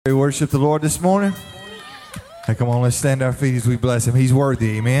worship the Lord this morning? Hey, come on, let's stand our feet as we bless him. He's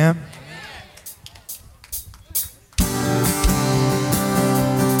worthy, amen?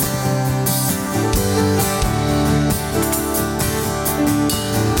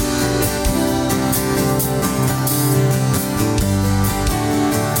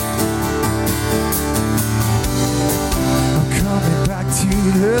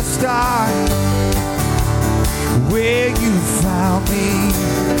 The start where you found me.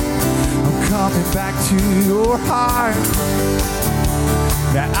 I'm coming back to your heart.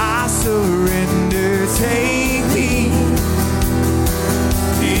 Now I surrender, take me.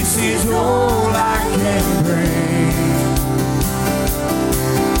 This is all I can bring.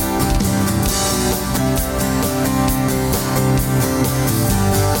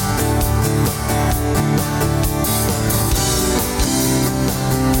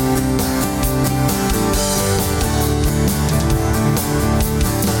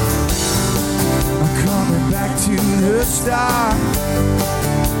 To the start,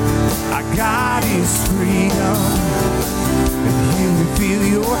 I got His freedom, and He will feel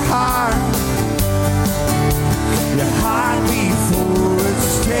your heart. Your heart before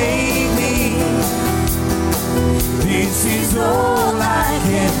us, take me. This is all I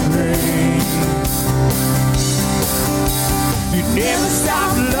can bring. You never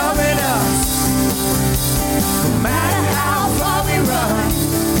stop loving us, no matter how far we run.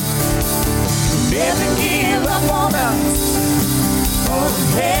 Never give up on us. Oh,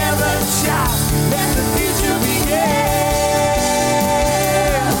 heaven shout, let the future begin.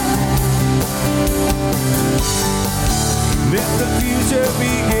 Let the future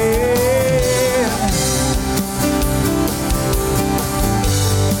begin.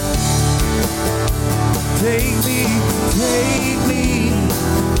 Take me.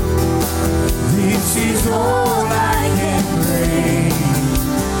 This is all I can bring.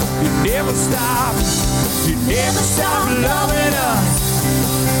 You never stop loving us.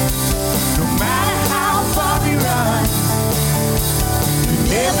 No matter how far we run, you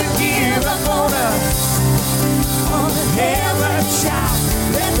never give up on us. On the heaven shout,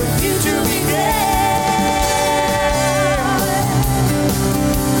 let the future begin.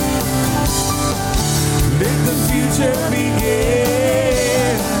 Let the future begin.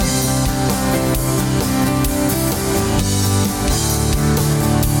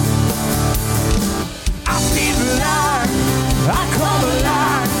 I come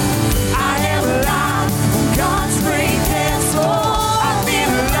alive, I am alive, God's great dance floor. I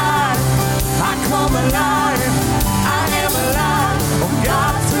feel alive, I come alive, I am alive, on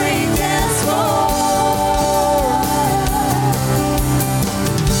God's great dance floor.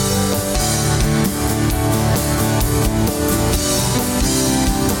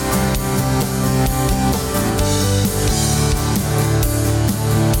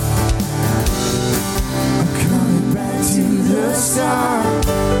 I'm coming back to the start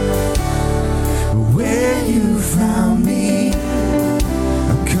where you found me.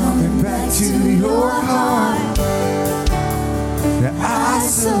 I'm coming back to your heart. Now I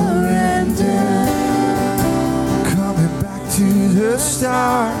surrender. Coming back to the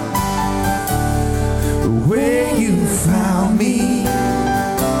start where you found me.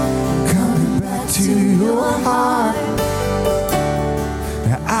 Coming back to your heart.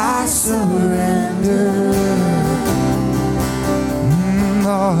 Now I surrender.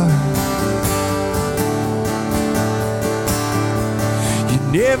 Lord. You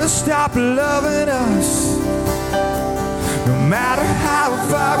never stop loving us, no matter how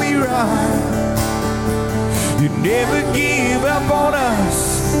far we run. You never give up on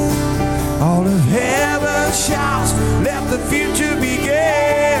us. All of heaven shouts, let the future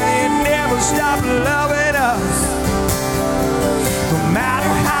begin. You never stop loving us, no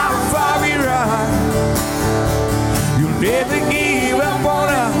matter how far we run. You'll never give up on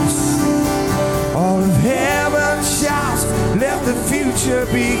us. All of heaven shouts, let the future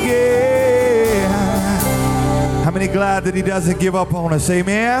begin. How many glad that He doesn't give up on us?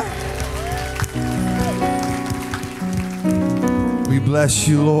 Amen. We bless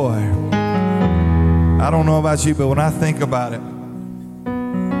you, Lord. I don't know about you, but when I think about it,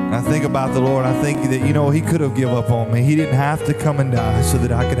 I think about the Lord, I think that, you know, He could have given up on me. He didn't have to come and die so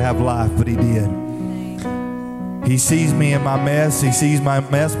that I could have life, but He did. He sees me in my mess. He sees my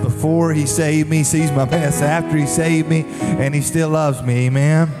mess before He saved me. He sees my mess after He saved me. And He still loves me.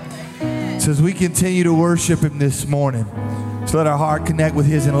 Amen. So as we continue to worship Him this morning, so let our heart connect with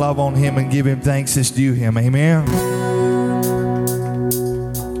His and love on Him and give Him thanks that's due Him. Amen.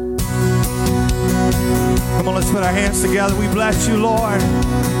 Come on, let's put our hands together. We bless you, Lord.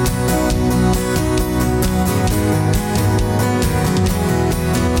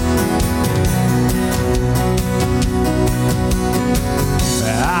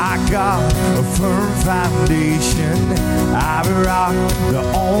 foundation, our rock, the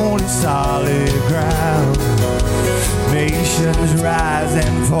only solid ground. Nations rise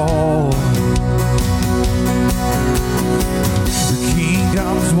and fall. The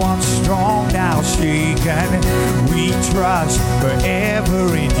kingdom's once strong, now shaken. We trust forever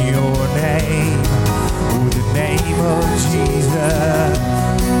in your name. Oh, the name of Jesus.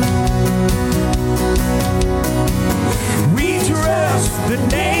 We trust the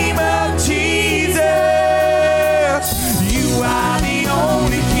name of Jesus. You are the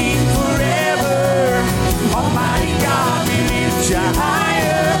only King forever. Almighty God, we lift you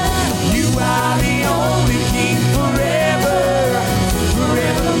higher. You are the only King forever,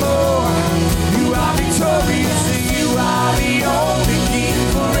 forevermore. You are victorious, and you are the only King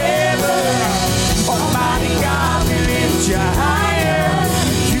forever. Almighty God, we lift you higher.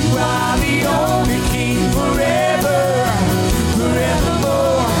 You are the only King forever,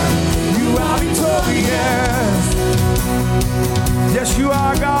 forevermore. You are victorious. Yes, you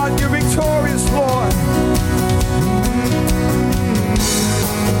are, God. You're victorious, Lord.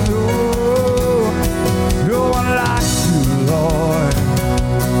 No one like you, Lord.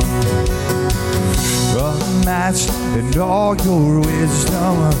 Unmatched in all your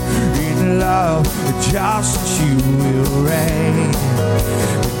wisdom, in love, justice you will reign.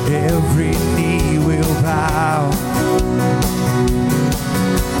 Every knee will bow.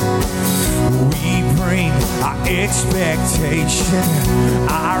 We bring our expectation.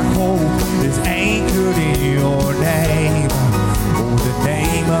 Our hope is anchored in your name. Oh, the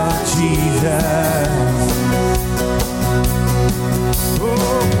name of Jesus.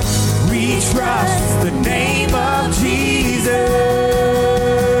 Oh, we trust the name of Jesus.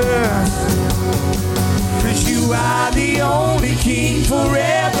 'Cause you are the only King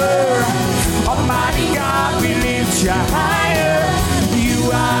forever. Almighty God, we lift you higher. You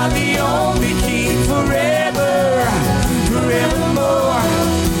are the only King forever, forevermore.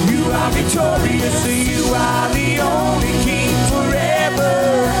 You are victorious, you are the only King forever.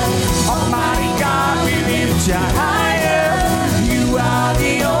 Almighty God, we lift you higher. You are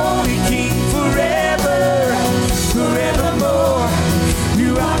the only King forever, forevermore.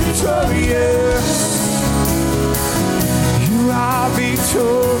 You are victorious. You are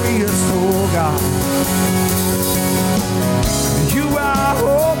victorious, oh God. You are,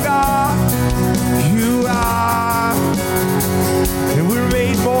 oh God. You are. And we're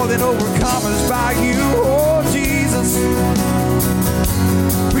made more than overcomers by you, oh Jesus.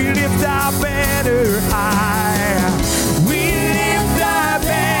 We lift our banner high. We lift our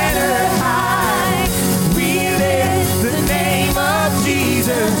banner high. We lift the name of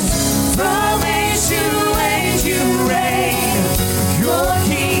Jesus. From age to age you reign. Your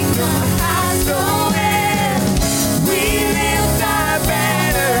kingdom has no end. We lift our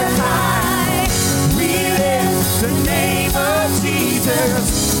banner high. We lift the name of Jesus.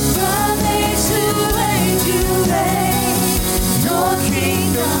 From age to age you reign. Your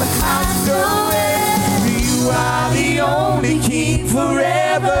kingdom has no end. You are the only King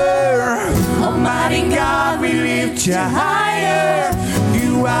forever. Almighty God, we lift you higher.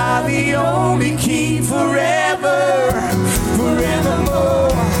 You are the only King forever,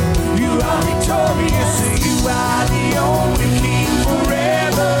 forevermore. You are victorious. You are the only King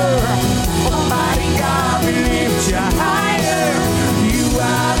forever. Almighty God, we lift you higher. You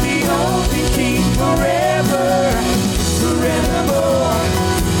are the only King forever, forevermore.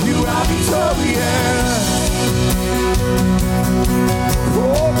 You are victorious.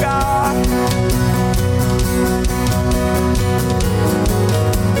 Oh God.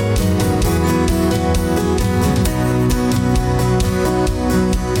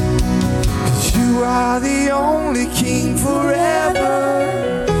 You are the only King forever.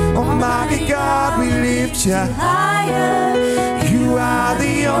 Almighty God, we lift you higher. You are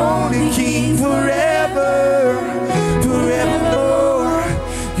the only King forever, forevermore.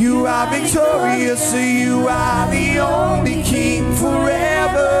 You are victorious. You are the only King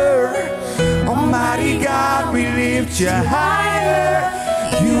forever. Almighty God, we lift you higher.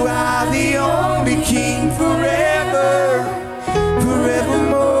 You are the only King forever,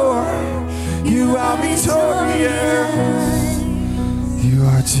 forevermore. You are victorious. You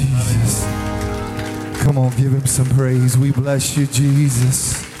are Jesus. Come on, give him some praise. We bless you,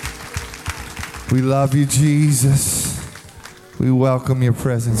 Jesus. We love you, Jesus. We welcome your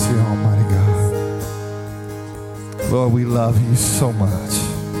presence here, Almighty God. Lord, we love you so much.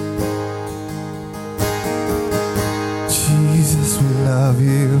 Jesus, we love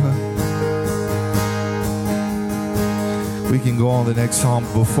you. We can go on to the next song.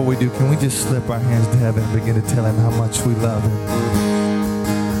 Before we do, can we just slip our hands to heaven and begin to tell him how much we love him?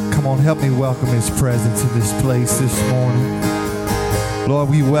 Come on, help me welcome His presence in this place this morning. Lord,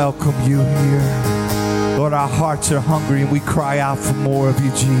 we welcome you here. Lord, our hearts are hungry and we cry out for more of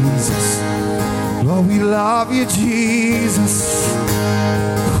you, Jesus. Lord, we love you, Jesus.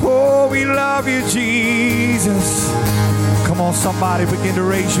 Oh, we love you, Jesus. Come on, somebody, begin to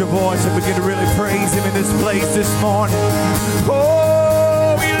raise your voice and begin to really praise Him in this place this morning.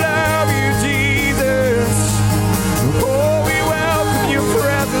 Oh, we love you, Jesus. Oh, we welcome your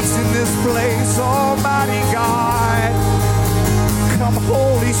presence in this place, Almighty God. Come,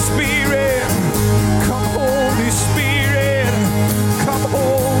 Holy Spirit. Come, Holy Spirit. Come,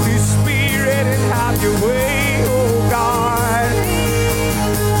 Holy Spirit, and have your way, oh God.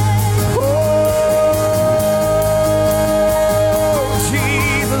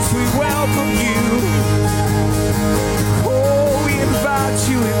 We welcome you. Oh, we invite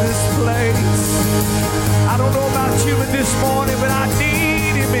you in this place. I don't know about you this morning, but I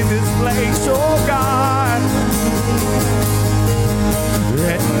need Him in this place. Oh, God.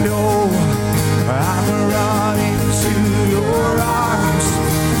 And no, I'm running to your arms.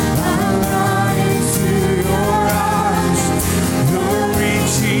 I'm running to your arms. The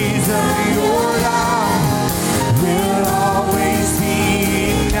riches of your love will always be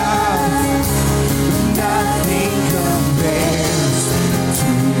enough. Nothing compares to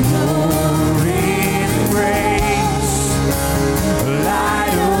your embrace.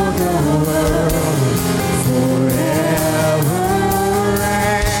 Light of the world, forever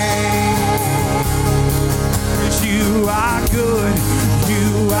reign. You are good, you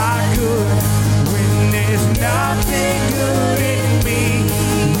are good. When there's nothing good in me,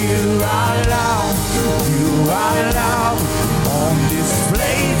 you are love, you are love. On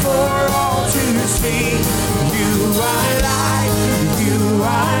display for all to see. You are light, you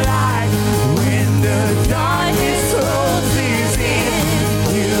are light. When the darkness closes in,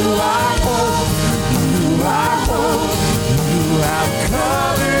 you are hope, you are hope. You have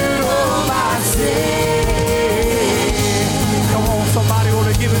covered all my sin. Come on, somebody ought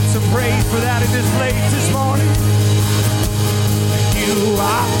to give Him some praise for that in this place this morning. You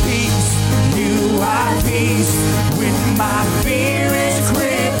are peace, you are peace. When my fear is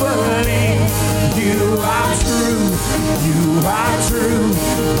crippling, you are true, you are true.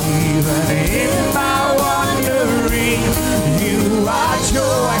 Even in my wandering, you are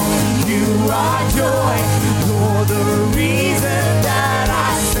joy, you are joy. You're the reason that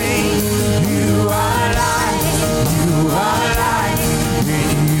I sing. You are light, you are light.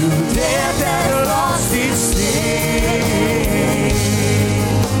 And you dead that lost its sting.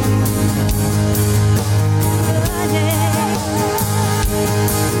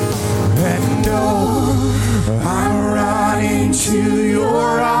 And oh, I'm running to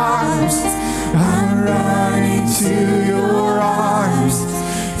your arms. I'm running to your arms.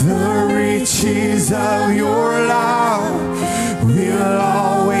 The riches of your love will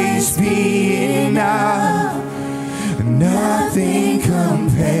always be enough. Nothing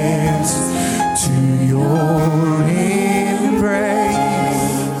compares to your embrace.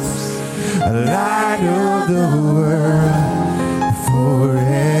 Light of the world,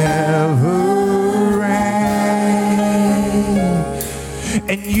 forever reign.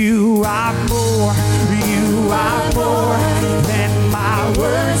 And you are more than my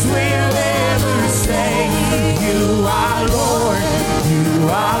words will ever say. You are Lord,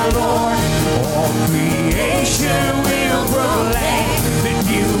 all creation will proclaim that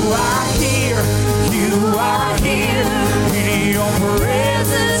you are here, in your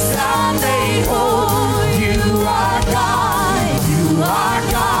presence I'm made whole. You are God,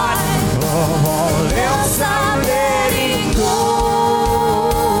 of all else I'm letting go.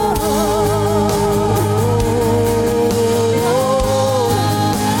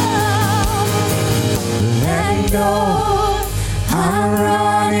 And oh, I'm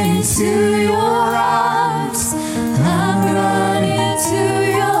running to your arms. I'm running to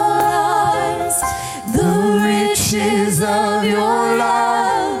your arms. The riches of your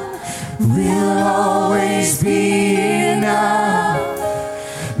love will always be enough.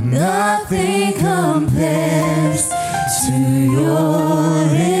 Nothing compares to your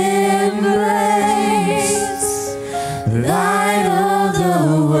embrace. Light of the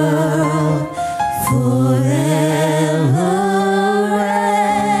world, forever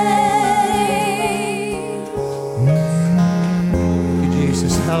reign. Thank you,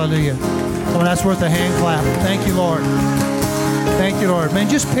 Jesus. Hallelujah. Come on, that's worth a hand clap. Thank you, Lord. Thank you, Lord. Man,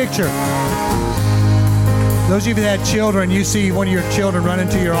 just picture. Those of you that had children, you see one of your children run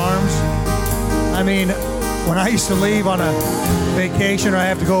into your arms. I mean, when I used to leave on a vacation or I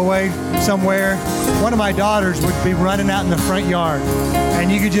have to go away somewhere, one of my daughters would be running out in the front yard,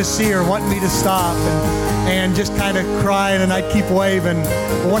 and you could just see her wanting me to stop and just kind of crying, and I'd keep waving.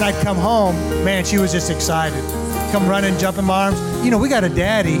 But when I'd come home, man, she was just excited. Come running, jump in my arms. You know, we got a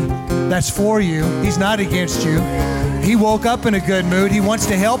daddy that's for you. He's not against you. He woke up in a good mood. He wants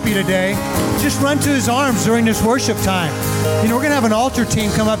to help you today. Just run to his arms during this worship time. You know, we're going to have an altar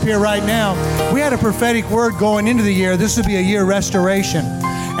team come up here right now. We had a prophetic word going into the year. This would be a year of restoration.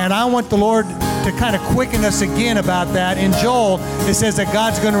 And I want the Lord to kind of quicken us again about that. In Joel, it says that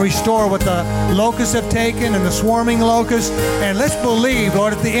God's going to restore what the locusts have taken and the swarming locusts. And let's believe,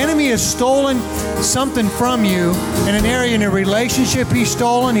 Lord, if the enemy has stolen something from you in an area, in a relationship he's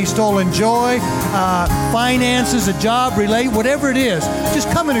stolen joy, finances, a job, whatever it is, just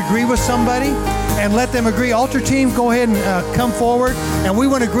come and agree with somebody and let them agree. Altar team, go ahead and come forward. And we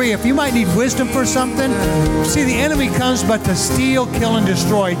want to agree. If you might need wisdom for something, see, the enemy comes but to steal, kill, and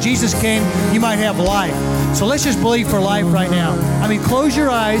destroy. Jesus came, you might have life. So let's just believe for life right now. I mean, close your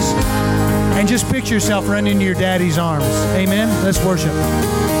eyes and just picture yourself running into your daddy's arms. Amen? Let's worship.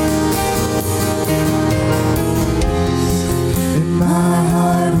 And my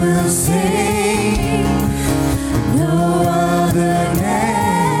heart will sing no other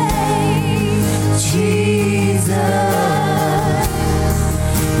name, Jesus,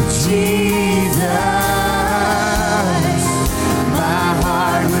 Jesus. My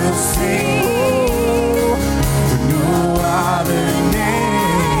heart will sing no other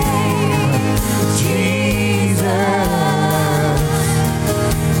name, Jesus.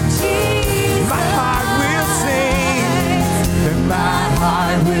 My heart will sing, and my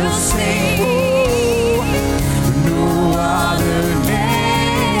heart will sing no other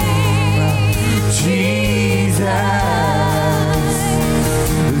name, Jesus,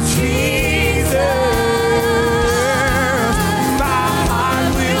 Jesus. My heart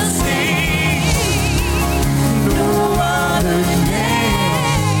will sing no other name,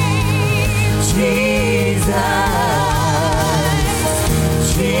 Jesus,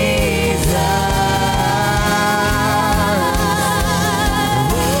 Jesus.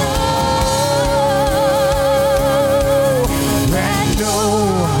 And no,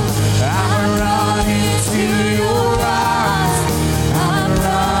 I'm running to your arms. I'm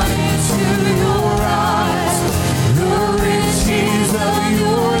running to your arms. The riches of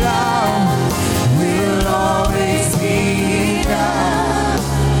your love will always be enough.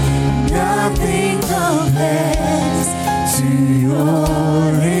 Nothing compares to your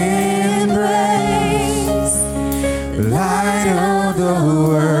embrace. Light of the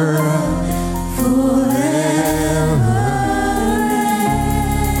world forever.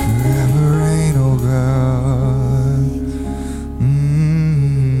 Forever reign, oh God.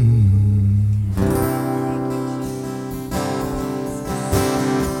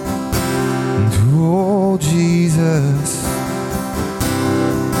 Oh, Jesus.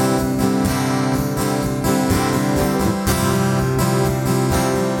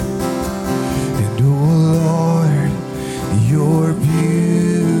 And oh Lord, you're beautiful.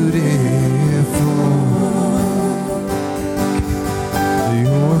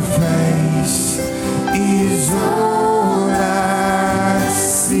 Your face is all I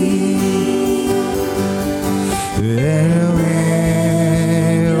see. And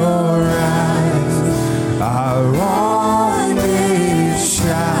when your eyes are on me,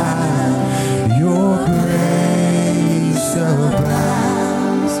 shine, your grace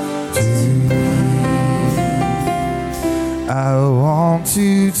abounds to me. I want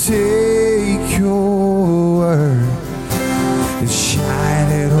to take your word and shine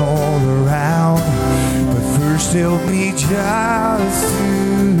it all around, but first help me just to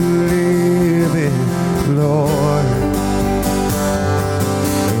live it, Lord.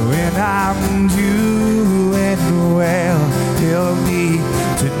 When I'm doing well, help me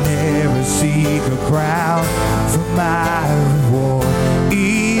to never seek a crown, for my reward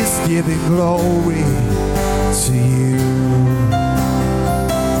is giving glory to you.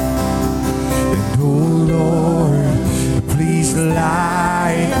 And oh Lord, please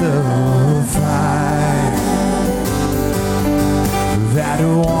light the fire that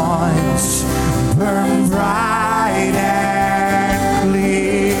once burned bright and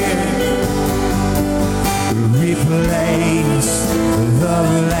clear. Replace the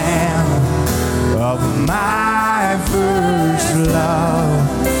lamp of my first love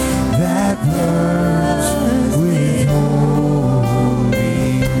that burns with holy.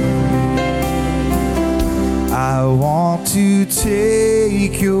 I want to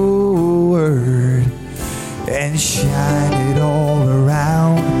take your word and shine it all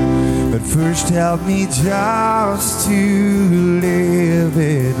around, but First help me just to live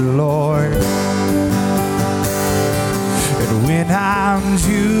it, Lord. And when I'm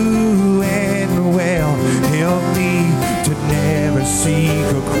doing well, help me to never seek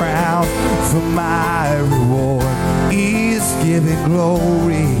a crown, for my reward is giving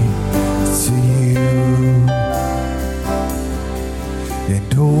glory to you.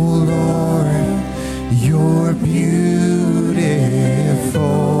 And oh Lord, you're beautiful.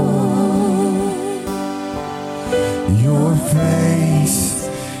 Your face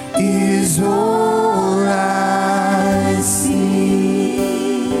is all I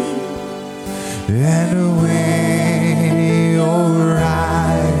see, and when your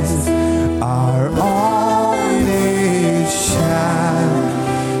eyes are on this child,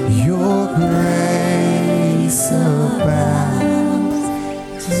 your grace abounds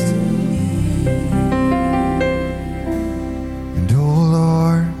to me. And oh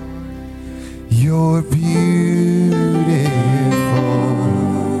Lord, you're beautiful.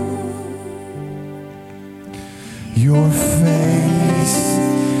 Your face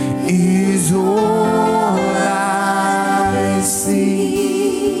is all I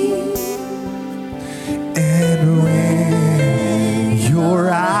see, and when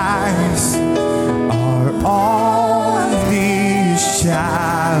your eyes are on this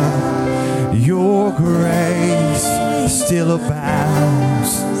child, your grace still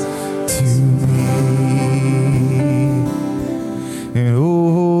abounds to me. And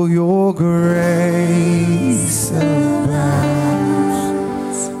oh, your grace abounds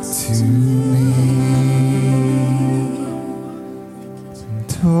to me. And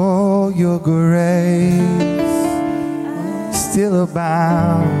oh, your grace still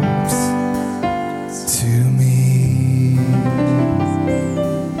abounds to me.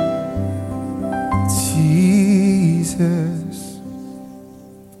 Jesus,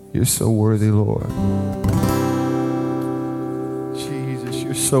 you're so worthy, Lord. Jesus,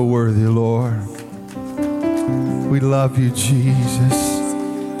 you're so worthy, Lord. We love you, Jesus.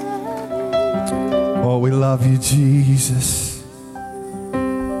 Oh, we love you, Jesus.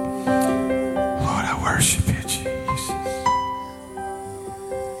 Lord, I worship you, Jesus.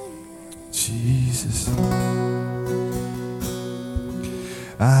 Jesus.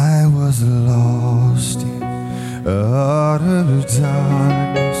 I was lost in utter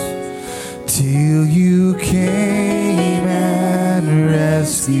darkness till you came and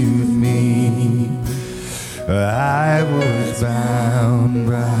rescued me. I was bound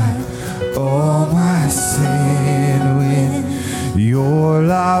by all my sin when your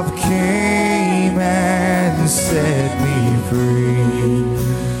love came and set me free.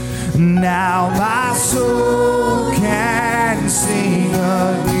 Now my soul can sing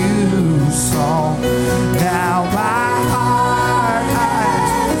a new song. Now my heart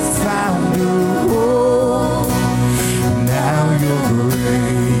has found a home. Now your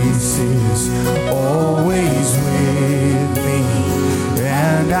grace is always with me,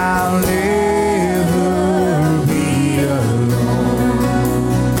 and I'll never be alone.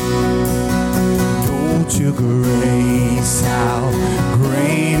 Don't your grace, how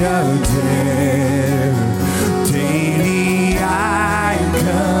great a dare daily I'm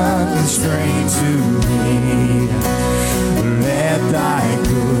constrained to read. Let thy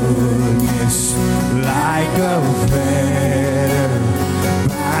goodness like a fetter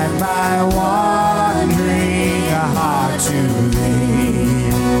bind my wandering heart to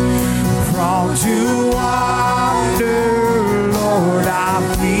thee. Prone to wander, Lord, I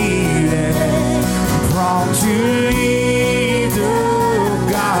feel it. Prone to leave the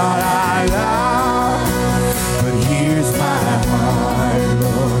God I love.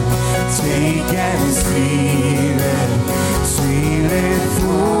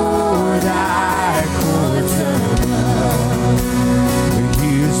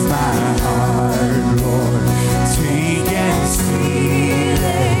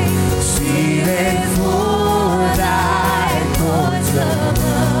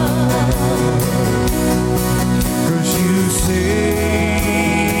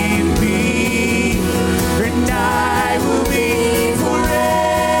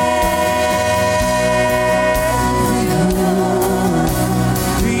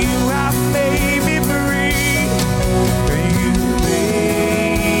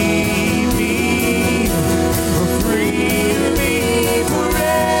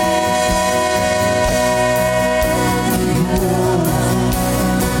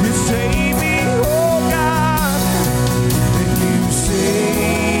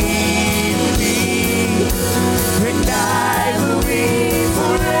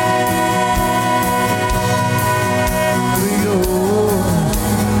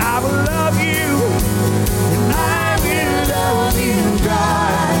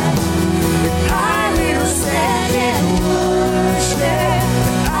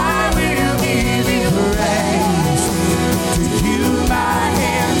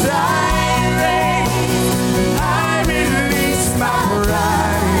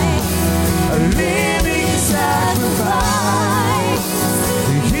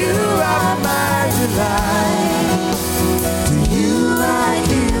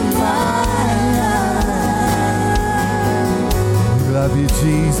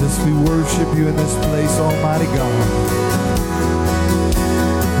 Jesus. We worship you in this place, Almighty God.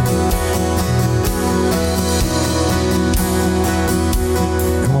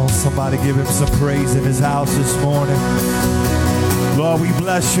 Come on, somebody give him some praise in his house this morning. Lord, we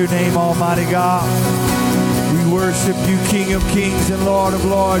bless your name, Almighty God. We worship you, King of kings and Lord of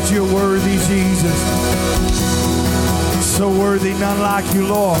lords. You're worthy, Jesus. So worthy, none like you,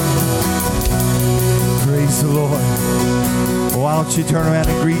 Lord. Praise the Lord. Why don't you turn around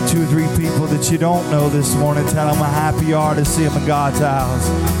and greet 2 or 3 people that you don't know this morning. Tell them how happy you are to see them in God's house.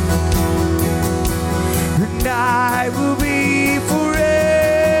 And I will be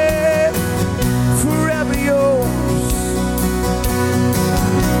forever, forever yours.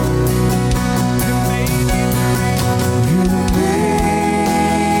 You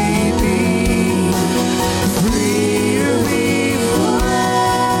made me free to be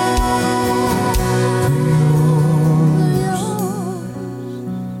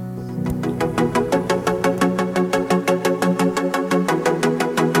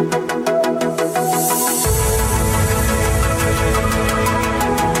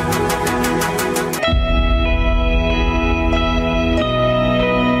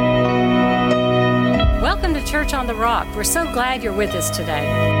Church on the Rock. We're so glad you're with us today.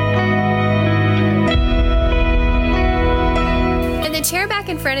 In the chair back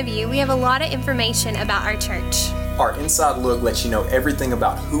in front of you, we have a lot of information about our church. Our inside look lets you know everything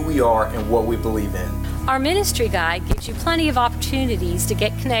about who we are and what we believe in. Our ministry guide gives you plenty of opportunities to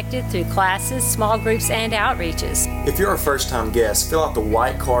get connected through classes, small groups, and outreaches. If you're a first-time guest, fill out the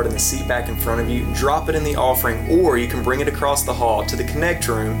white card in the seat back in front of you, drop it in the offering, or you can bring it across the hall to the Connect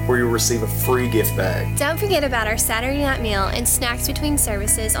room where you'll receive a free gift bag. Don't forget about our Saturday night meal and snacks between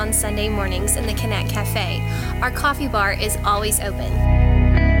services on Sunday mornings in the Connect Cafe. Our coffee bar is always open.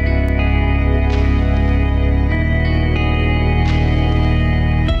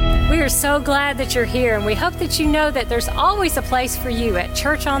 We are so glad that you're here, and we hope that you know that there's always a place for you at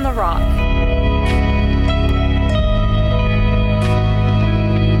Church on the Rock.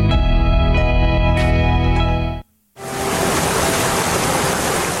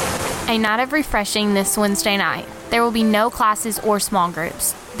 A night of refreshing this Wednesday night. There will be no classes or small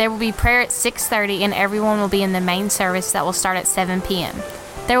groups. There will be prayer at 6:30 and everyone will be in the main service that will start at 7 p.m.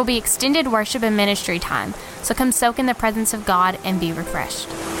 There will be extended worship and ministry time, so come soak in the presence of God and be refreshed.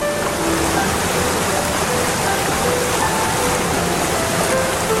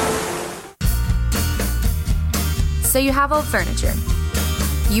 So you have old furniture.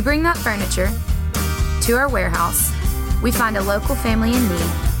 You bring that furniture to our warehouse, we find a local family in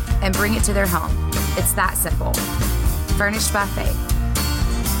need, and bring it to their home. It's that simple. Furnished by Faith.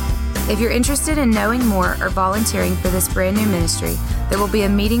 If you're interested in knowing more or volunteering for this brand new ministry, there will be a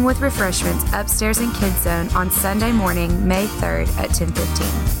meeting with refreshments upstairs in Kids Zone on Sunday morning, May 3rd at 10:15.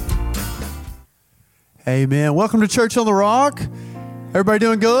 Amen. Welcome to Church on the Rock. Everybody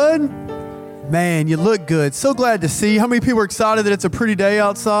doing good? Man, you look good. So glad to see you. How many people are excited that it's a pretty day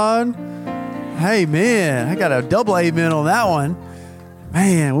outside? Hey, man, I got a double amen on that one.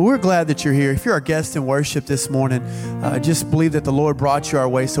 Man, well, we're glad that you're here. If you're our guest in worship this morning, just believe that the Lord brought you our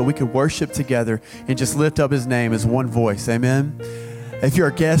way so we could worship together and just lift up His name as one voice. Amen. If you're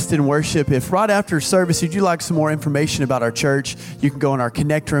a guest in worship, if right after service you'd like some more information about our church, you can go in our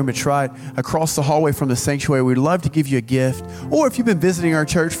Connect room. It's right across the hallway from the sanctuary. We'd love to give you a gift. Or if you've been visiting our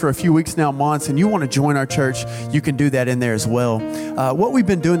church for a few weeks now, months, and you want to join our church, you can do that in there as well. What we've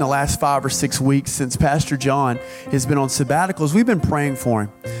been doing the last 5 or 6 weeks since Pastor John has been on sabbaticals, we've been praying for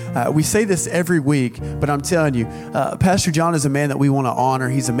him. We say this every week, but I'm telling you, Pastor John is a man that we want to honor.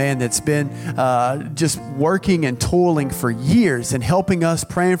 He's a man that's been just working and toiling for years and helping us,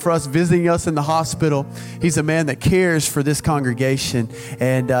 praying for us, visiting us in the hospital. He's a man that cares for this congregation,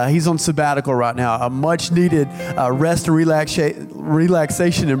 and he's on sabbatical right now, a much needed rest and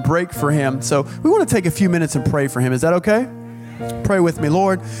relaxation and break for him. So we want to take a few minutes and pray for him. Is that okay? Pray with me.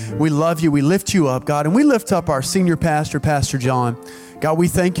 Lord, we love you. We lift you up, God, and we lift up our senior pastor, Pastor John. God, we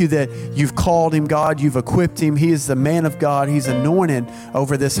thank you that you've called him, God. You've equipped him. He is the man of God. He's anointed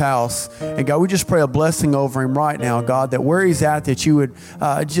over this house. And God, we just pray a blessing over him right now, God, that where he's at, that you would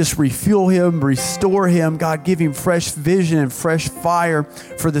just refuel him, restore him. God, give him fresh vision and fresh fire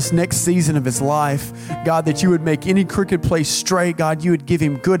for this next season of his life. God, that you would make any crooked place straight. God, you would give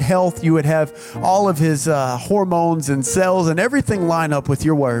him good health. You would have all of his hormones and cells and everything line up with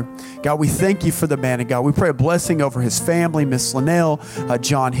your word. God, we thank you for the man of God. We pray a blessing over his family, Miss Linnell,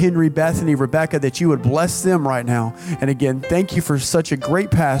 John Henry, Bethany, Rebecca, that you would bless them right now. And again, thank you for such a great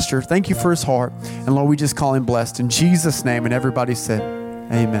pastor. Thank you for his heart. And Lord, we just call him blessed in Jesus' name. And everybody said,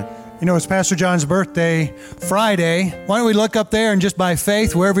 amen. You know, it's Pastor John's birthday Friday. Why don't we look up there and just by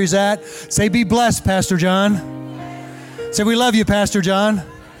faith, wherever he's at, say, be blessed, Pastor John. Say, we love you, Pastor John.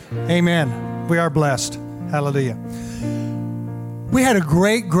 Amen. We are blessed. Hallelujah. We had a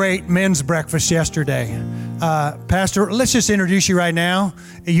great men's breakfast yesterday. Pastor, let's just introduce you right now.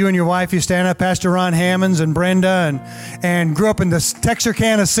 You and your wife, you stand up. Pastor Ron Hammonds and Brenda, and grew up in the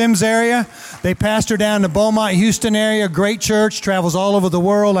Texarkana Sims area. They pastor down the Beaumont, Houston area. Great church, travels all over the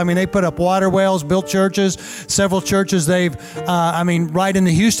world. I mean, they put up water wells, built churches, several churches they've, right in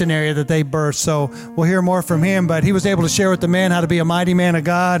the Houston area that they birthed. So we'll hear more from him. But he was able to share with the men how to be a mighty man of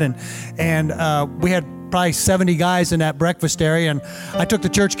God. And we had probably 70 guys in that breakfast area. And I took the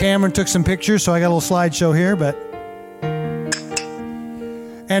church camera and took some pictures, so I got a little slideshow here.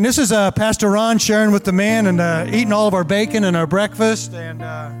 And this is Pastor Ron sharing with the men and eating all of our bacon and our breakfast. And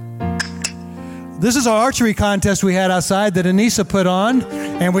this is our archery contest we had outside that Anissa put on,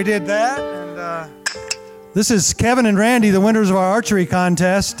 and we did that. And this is Kevin and Randy, the winners of our archery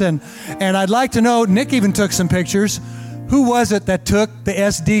contest. And I'd like to know, Nick even took some pictures. Who was it that took the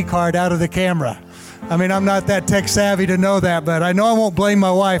SD card out of the camera? I mean, I'm not that tech savvy to know that, but I know I won't blame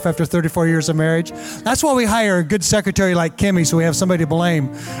my wife after 34 years of marriage. That's why we hire a good secretary like Kimmy, so we have somebody to blame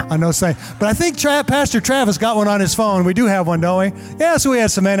on those things. But I think Pastor Travis got one on his phone. We do have one, don't we? Yeah, so we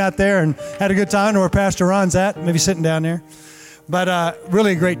had some men out there and had a good time. I know where Pastor Ron's at, maybe sitting down there. But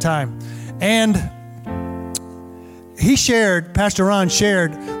really a great time. And Pastor Ron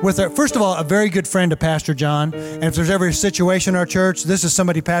shared with first of all, a very good friend of Pastor John. And if there's ever a situation in our church, this is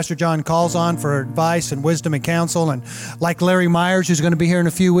somebody Pastor John calls on for advice and wisdom and counsel. And like Larry Myers, who's going to be here in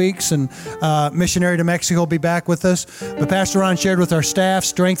a few weeks, and missionary to Mexico, will be back with us. But Pastor Ron shared with our staff,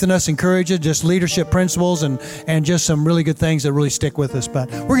 strengthen us, encourage us, just leadership principles and just some really good things that really stick with us. But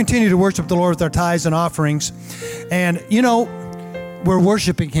we're continue to worship the Lord with our tithes and offerings. And, you know, we're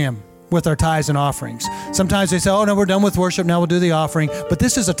worshiping Him with our tithes and offerings. Sometimes they say, oh, no, we're done with worship, now we'll do the offering. But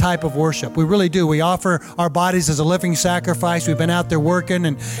this is a type of worship. We really do. We offer our bodies as a living sacrifice. We've been out there working,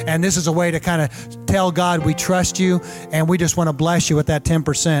 and this is a way to kind of tell God we trust you, and we just want to bless you with that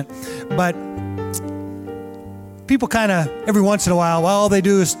 10%. But people kind of, every once in a while, all they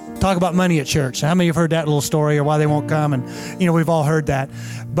do is talk about money at church. How many have heard that little story, or why they won't come? And, you know, we've all heard that.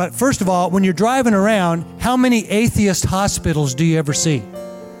 But first of all, when you're driving around, how many atheist hospitals do you ever see?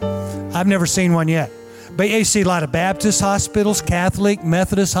 I've never seen one yet. But you see a lot of Baptist hospitals, Catholic,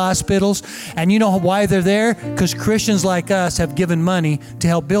 Methodist hospitals. And you know why they're there? Because Christians like us have given money to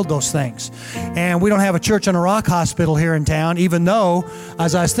help build those things. And we don't have a Church on a Rock hospital here in town, even though,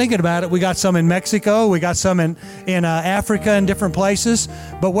 as I was thinking about it, we got some in Mexico, we got some in Africa and different places.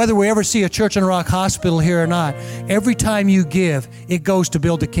 But whether we ever see a Church on a Rock hospital here or not, every time you give, it goes to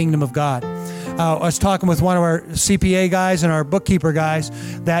build the kingdom of God. I was talking with one of our CPA guys and our bookkeeper guys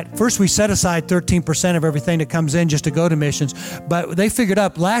that first we set aside 13% of everything that comes in just to go to missions. But they figured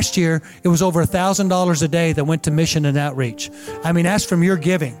up last year it was over $1,000 a day that went to mission and outreach. I mean, that's from your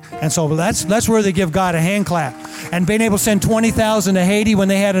giving. And so that's where they give God a hand clap. And being able to send $20,000 to Haiti when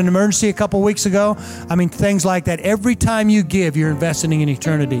they had an emergency a couple weeks ago. I mean, things like that. Every time you give, you're investing in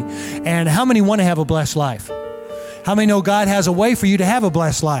eternity. And how many want to have a blessed life? How many know God has a way for you to have a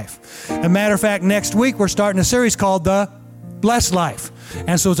blessed life? As a matter of fact, next week we're starting a series called The Blessed Life.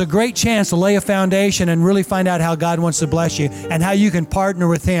 And so it's a great chance to lay a foundation and really find out how God wants to bless you and how you can partner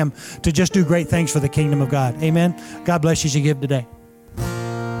with Him to just do great things for the kingdom of God. Amen? God bless you as you give today.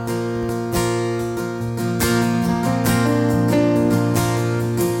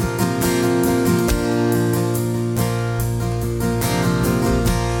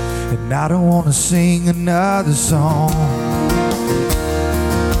 I don't want to sing another song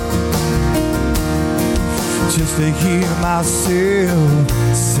just to hear myself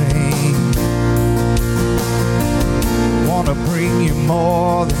sing. Want to bring you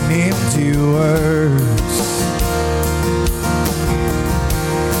more than empty words,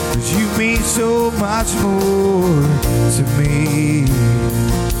 'cause you mean so much more to me.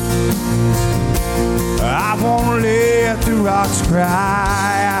 I won't let the rocks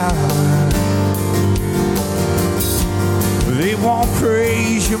cry out. They won't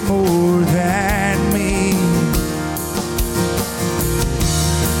praise you more than me.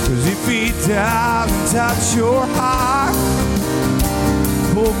 'Cause if He doesn't touch your heart,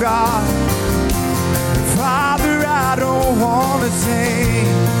 oh God, Father, I don't want to sing.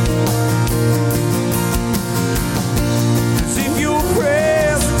 'Cause if your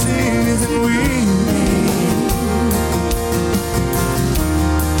presence isn't with me,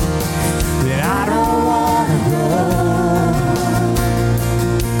 then I don't want to go.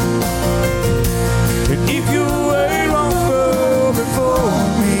 And if your word won't go before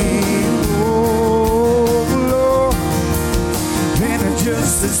me,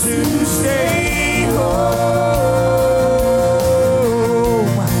 just as soon stay home.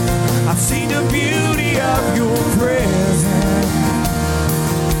 I've seen the beauty of your presence,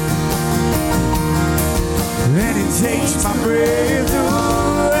 and it takes my breath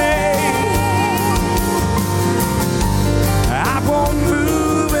away. I won't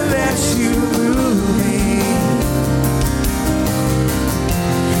move unless you move me,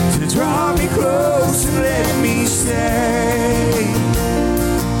 to draw me close and let me stay.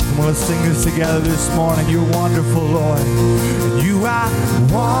 Come on, let's sing this together this morning. You're wonderful, Lord. You are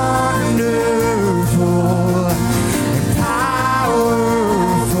wonderful and powerful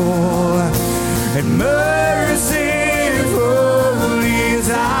and merciful is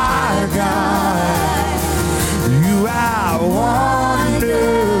our God. You are wonderful,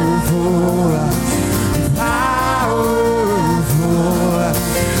 powerful,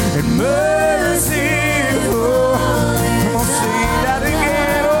 and merciful. Come on, sing that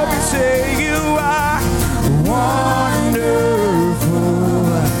again. Oh, we say you are wonderful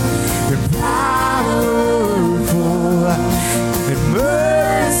and powerful and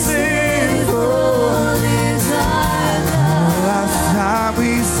merciful is our God. Last time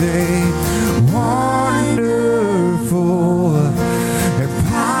we say wonderful and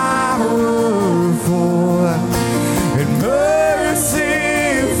powerful and merciful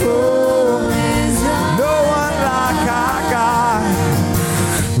is no one like our God.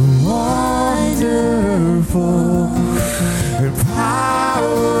 Wonderful and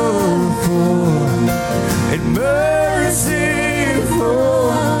powerful and merciful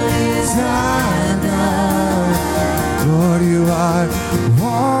is our God. Lord, you are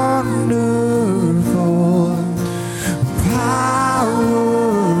wonderful, powerful,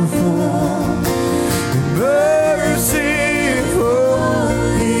 and merciful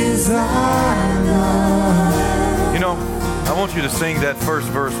is our God. You know, I want you to sing that first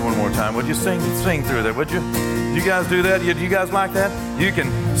verse one more time. Would you sing through that, would you? You guys do that? You guys like that? You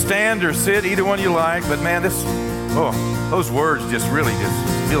can stand or sit, either one you like, but man, those words just really just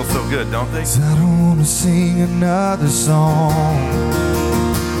feel so good, don't they? I don't want to sing another song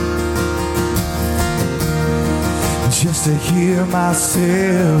just to hear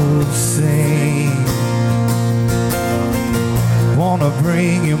myself sing. Wanna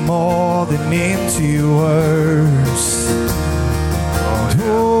bring you more than empty words.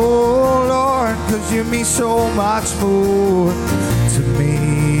 Oh Lord, 'cause you mean so much more to me.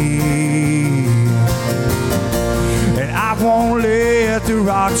 And I won't let the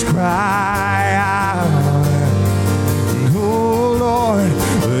rocks cry out. Oh Lord,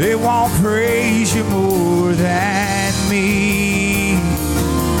 they won't praise you more than me.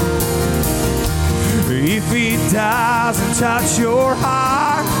 If it doesn't touch your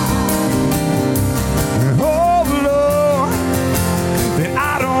heart, oh Lord, then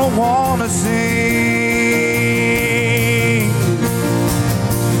I don't want to sing.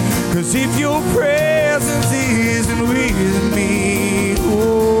 'Cause if your presence isn't with me,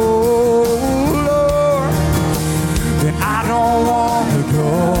 oh Lord, then I don't want to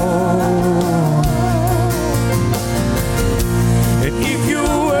go. And if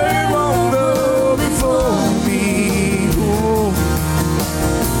your word won't go before me, oh,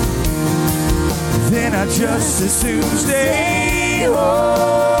 then I just as soon stay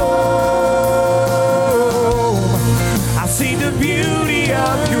home. I've seen the beauty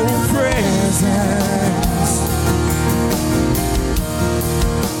of your presence,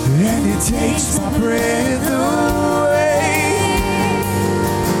 and it takes my breath away.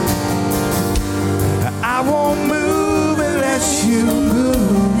 I won't move unless you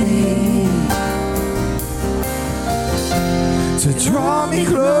move me, to draw me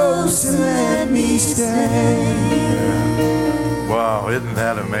close and let me stay. Wow, isn't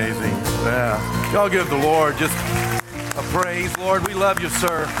that amazing? Yeah. Y'all give the Lord just a praise. Lord, we love you,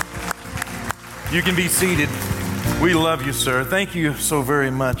 sir. You can be seated. We love you, sir. Thank you so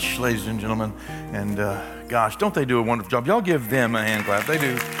very much, ladies and gentlemen. And gosh, don't they do a wonderful job? Y'all give them a hand clap. They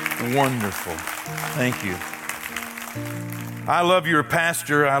do wonderful. Thank you. I love your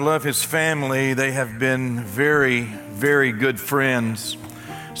pastor. I love his family. They have been very, very good friends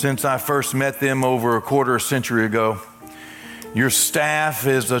since I first met them over a quarter century ago. Your staff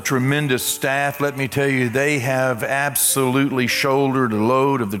is a tremendous staff. Let me tell you, they have absolutely shouldered the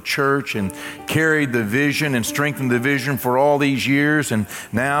load of the church and carried the vision and strengthened the vision for all these years. And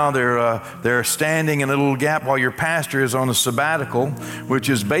now they're standing in a little gap while your pastor is on a sabbatical, which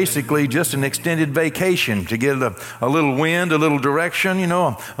is basically just an extended vacation to get a little wind, a little direction,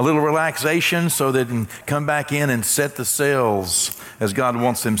 a little relaxation, so they can come back in and set the sails as God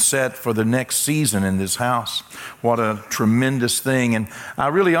wants them set for the next season in this house. What a tremendous tremendous thing. And I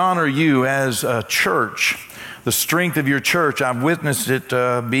really honor you as a church, the strength of your church. I've witnessed it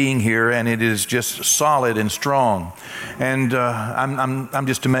being here, and it is just solid and strong. And I'm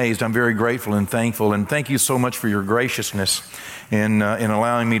just amazed. I'm very grateful and thankful. And thank you so much for your graciousness in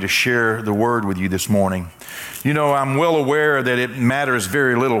allowing me to share the word with you this morning. You know, I'm well aware that it matters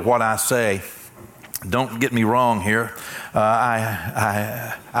very little what I say. Don't get me wrong here.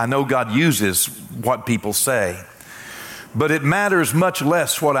 I know God uses what people say, but it matters much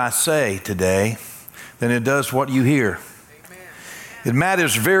less what I say today than it does what you hear. Amen. It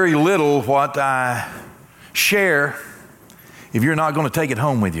matters very little what I share if you're not going to take it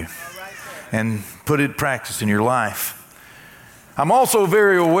home with you and put it in practice in your life. I'm also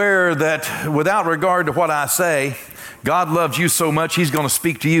very aware that without regard to what I say, God loves you so much, He's going to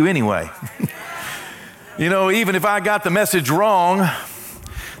speak to you anyway. You know, even if I got the message wrong,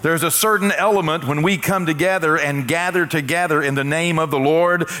 there's a certain element when we come together and gather together in the name of the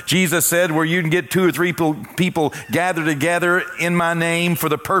Lord. Jesus said, where you can get 2 or 3 people gathered together in my name for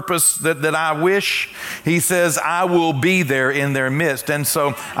the purpose that I wish, He says, I will be there in their midst. And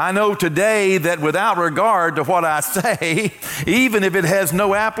so I know today that without regard to what I say, even if it has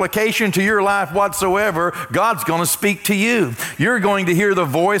no application to your life whatsoever, God's going to speak to you. You're going to hear the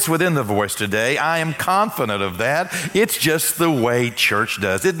voice within the voice today. I am confident of that. It's just the way church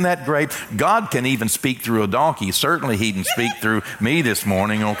does. Isn't that great? God can even speak through a donkey. Certainly He can speak through me this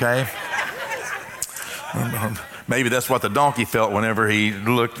morning, okay? Maybe that's what the donkey felt whenever he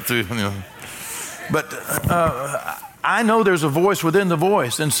looked through. You know. But I know there's a voice within the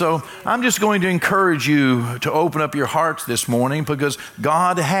voice. And so I'm just going to encourage you to open up your hearts this morning because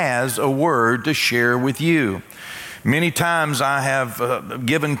God has a word to share with you. Many times I have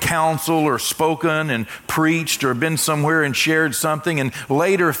given counsel or spoken and preached or been somewhere and shared something and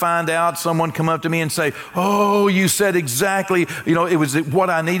later find out someone come up to me and say, oh, you said exactly, you know, it was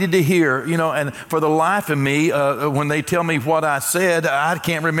what I needed to hear, you know, and for the life of me, when they tell me what I said, I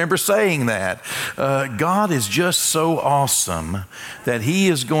can't remember saying that. God is just so awesome that He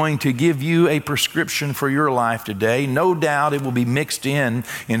is going to give you a prescription for your life today. No doubt it will be mixed in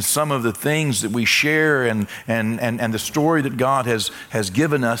some of the things that we share and the story that God has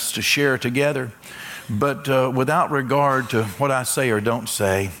given us to share together. But without regard to what I say or don't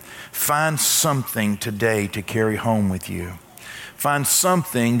say, find something today to carry home with you. Find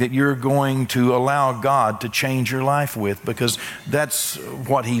something that you're going to allow God to change your life with, because that's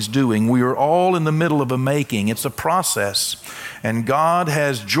what He's doing. We are all in the middle of a making. It's a process. And God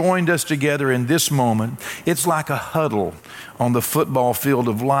has joined us together in this moment. It's like a huddle on the football field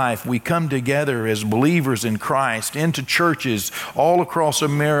of life. We come together as believers in Christ into churches all across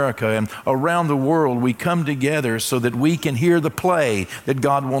America and around the world. We come together so that we can hear the play that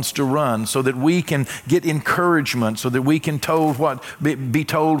God wants to run, so that we can get encouragement, so that we can be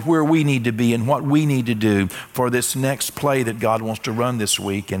told where we need to be and what we need to do for this next play that God wants to run this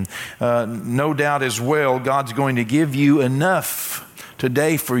week. And no doubt as well, God's going to give you enough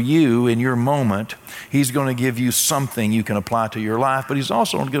today for you in your moment. He's going to give you something you can apply to your life, but He's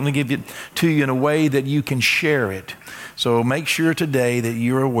also going to give it to you in a way that you can share it. So make sure today that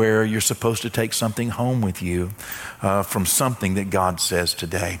you're aware you're supposed to take something home with you from something that God says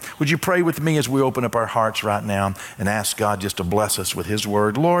today. Would you pray with me as we open up our hearts right now and ask God just to bless us with His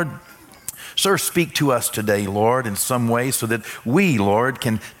word? Lord, sir, speak to us today, Lord, in some way so that we, Lord,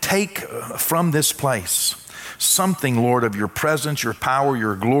 can take from this place something, Lord, of your presence, your power,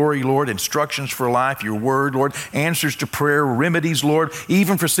 your glory, Lord, instructions for life, your word, Lord, answers to prayer, remedies, Lord,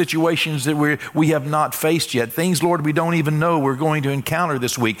 even for situations that we have not faced yet. Things, Lord, we don't even know we're going to encounter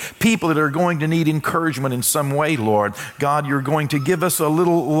this week. People that are going to need encouragement in some way, Lord. God, you're going to give us a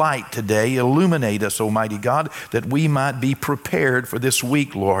little light today. Illuminate us, Almighty God, that we might be prepared for this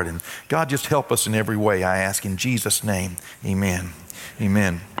week, Lord. And God, just help us in every way, I ask in Jesus' name. Amen.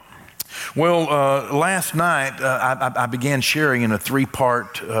 Amen. Well, last night I began sharing in a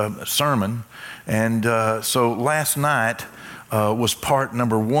 3-part sermon, and so last night was part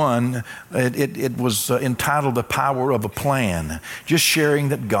number 1. It was entitled The Power of a Plan. Just sharing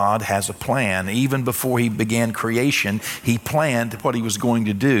that God has a plan. Even before He began creation, He planned what He was going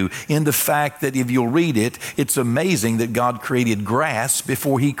to do. In the fact that if you'll read it, it's amazing that God created grass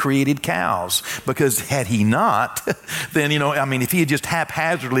before He created cows. Because had He not, then, if He had just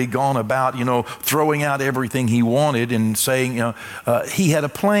haphazardly gone about, throwing out everything He wanted and saying, He had a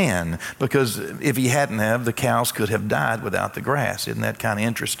plan. Because if He hadn't have, the cows could have died without the the grass. Isn't that kind of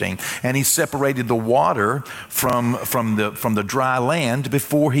interesting? And he separated the water from the dry land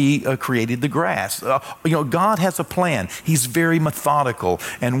before he created the grass. God has a plan. He's very methodical.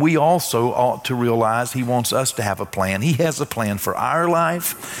 And we also ought to realize he wants us to have a plan. He has a plan for our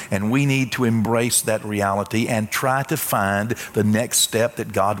life, and we need to embrace that reality and try to find the next step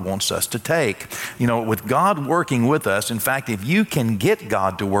that God wants us to take. With God working with us, in fact, if you can get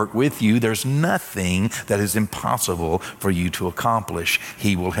God to work with you, there's nothing that is impossible for you to accomplish.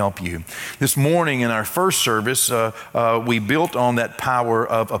 He will help you. This morning in our first service, we built on that power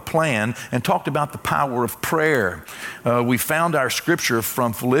of a plan and talked about the power of prayer. We found our scripture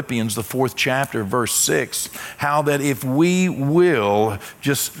from Philippians, the 4th chapter, verse 6, how that if we will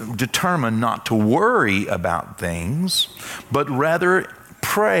just determine not to worry about things, but rather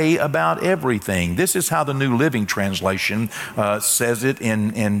pray about everything. This is how the New Living Translation says it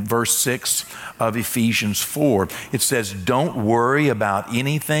in verse 6 of Ephesians 4. It says, don't worry about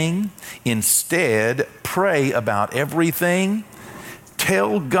anything. Instead, pray about everything.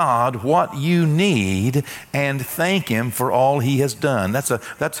 Tell God what you need and thank Him for all He has done. That's a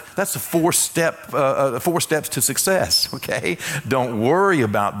 4 steps to success. Okay, don't worry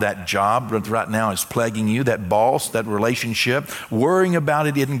about that job that right now is plaguing you, that boss, that relationship. Worrying about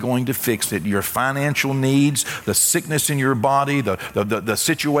it isn't going to fix it. Your financial needs, the sickness in your body, the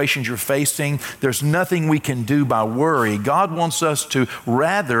situations you're facing. There's nothing we can do by worry. God wants us to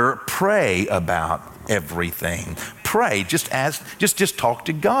rather pray about everything. Pray. Just talk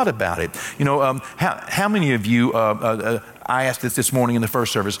to God about it. How many of you, I asked this morning in the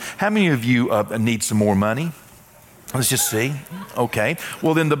first service, how many of you need some more money? Let's just see. Okay.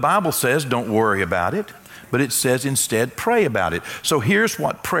 Well, then the Bible says don't worry about it, but it says instead pray about it. So here's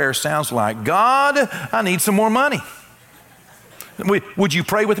what prayer sounds like. God, I need some more money. Would you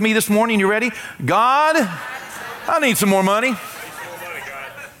pray with me this morning? You ready? God, I need some more money.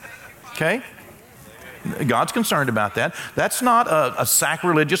 Okay. God's concerned about that. That's not a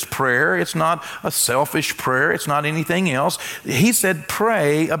sacrilegious prayer. It's not a selfish prayer. It's not anything else. He said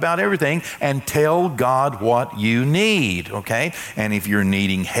pray about everything and tell God what you need, okay? And if you're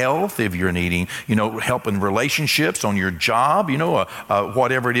needing health, if you're needing, help in relationships, on your job,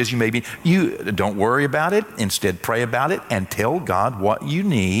 whatever it is you may be, you don't worry about it. Instead, pray about it and tell God what you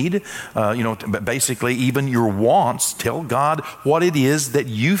need. Basically, even your wants, tell God what it is that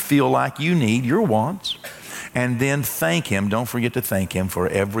you feel like you need, your wants. And then thank Him. Don't forget to thank Him for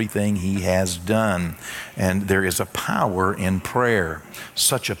everything He has done. And there is a power in prayer,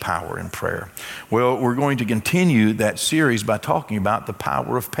 such a power in prayer. Well, we're going to continue that series by talking about the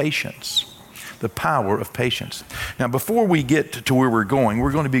power of patience. The power of patience. Now, before we get to where we're going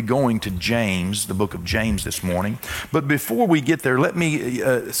to be going to James, the book of James this morning. But before we get there, let me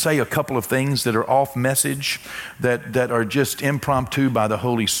say a couple of things that are off message, that are just impromptu by the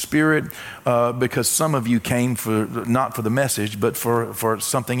Holy Spirit, because some of you came not for the message, but for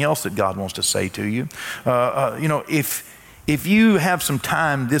something else that God wants to say to you. If you have some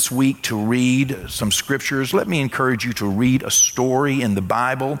time this week to read some scriptures, let me encourage you to read a story in the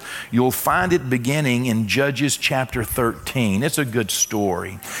Bible. You'll find it beginning in Judges chapter 13. It's a good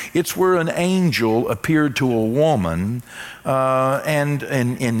story. It's where an angel appeared to a woman and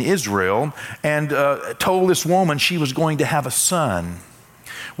in Israel and told this woman she was going to have a son.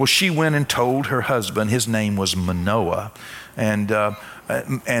 Well, she went and told her husband. His name was Manoah.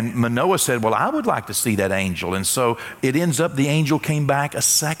 And Manoah said, well, I would like to see that angel. And so it ends up the angel came back a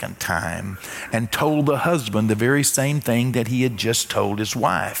second time and told the husband the very same thing that he had just told his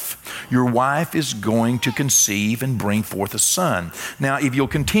wife. Your wife is going to conceive and bring forth a son. Now, if you'll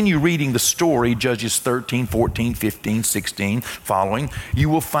continue reading the story, Judges 13, 14, 15, 16, following, you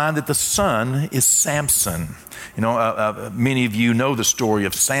will find that the son is Samson. Many of you know the story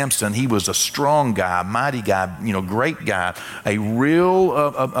of Samson. He was a strong guy, mighty guy, great guy, a real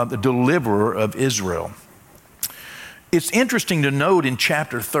deliverer of Israel. It's interesting to note in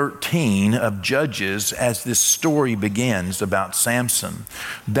chapter 13 of Judges, as this story begins about Samson,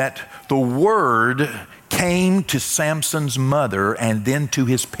 that the word came to Samson's mother and then to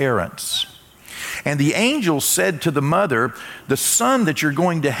his parents. And the angel said to the mother, the son that you're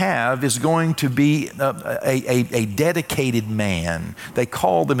going to have is going to be a dedicated man. They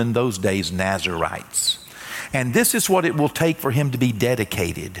called them in those days Nazarites. And this is what it will take for him to be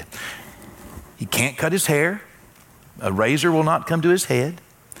dedicated. He can't cut his hair. A razor will not come to his head.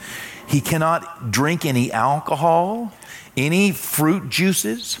 He cannot drink any alcohol, any fruit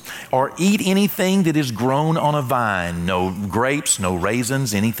juices, or eat anything that is grown on a vine. No grapes, no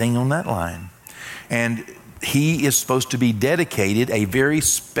raisins, anything on that line. And he is supposed to be dedicated, a very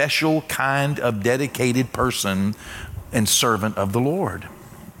special kind of dedicated person and servant of the Lord.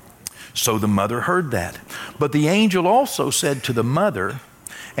 So the mother heard that. But the angel also said to the mother,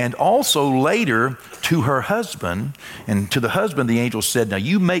 and also later to her husband, and to the husband the angel said, now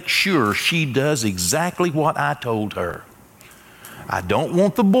you make sure she does exactly what I told her. I don't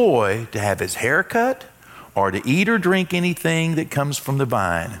want the boy to have his hair cut or to eat or drink anything that comes from the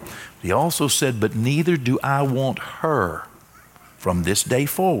vine. He also said, but neither do I want her from this day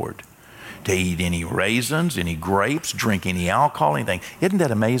forward to eat any raisins, any grapes, drink any alcohol, anything. Isn't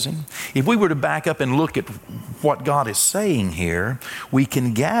that amazing? If we were to back up and look at what God is saying here, we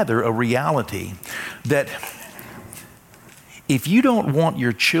can gather a reality that if you don't want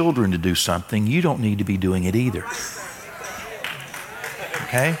your children to do something, you don't need to be doing it either.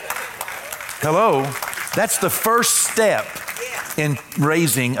 Okay? Hello? That's the first step in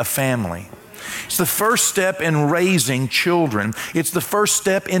raising a family. It's the first step in raising children. It's the first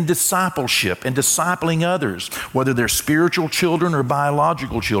step in discipleship and discipling others, whether they're spiritual children or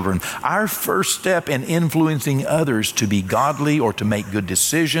biological children. Our first step in influencing others to be godly or to make good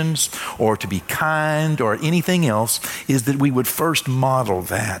decisions or to be kind or anything else is that we would first model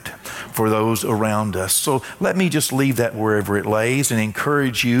that for those around us. So let me just leave that wherever it lays and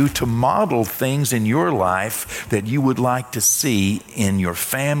encourage you to model things in your life that you would like to see in your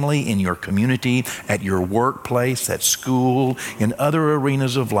family, in your community, at your workplace, at school, in other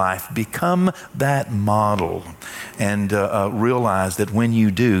arenas of life. Become that model and realize that when you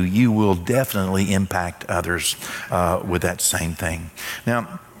do, you will definitely impact others with that same thing.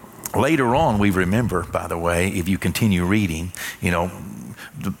 Now, later on, we remember, by the way, if you continue reading,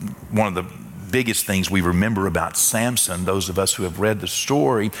 one of the biggest things we remember about Samson, those of us who have read the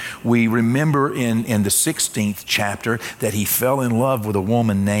story, we remember in the 16th chapter that he fell in love with a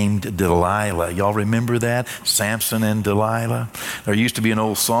woman named Delilah. Y'all remember that? Samson and Delilah. There used to be an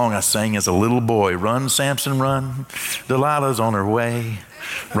old song I sang as a little boy. Run, Samson, run. Delilah's on her way.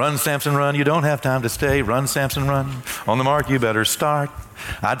 Run, Samson, run. You don't have time to stay. Run, Samson, run. On the mark, you better start.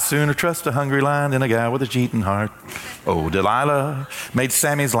 I'd sooner trust a hungry lion than a guy with a cheating heart. Oh, Delilah made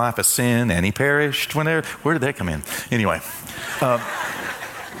Sammy's life a sin, and he perished when there. Where did that come in? Anyway,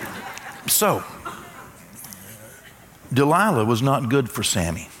 so Delilah was not good for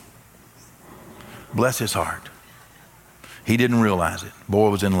Sammy. Bless his heart. He didn't realize it. Boy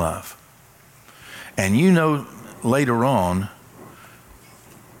was in love. And later on,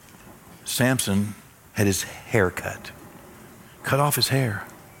 Samson had his hair cut off his hair.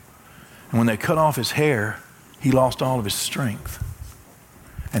 And when they cut off his hair, he lost all of his strength.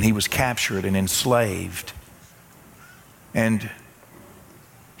 And he was captured and enslaved. And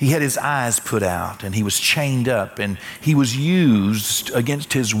he had his eyes put out and he was chained up and he was used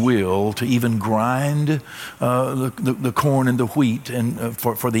against his will to even grind the corn and the wheat and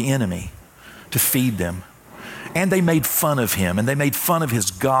for the enemy to feed them. And they made fun of him, and they made fun of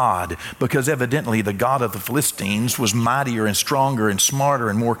his God, because evidently the God of the Philistines was mightier and stronger and smarter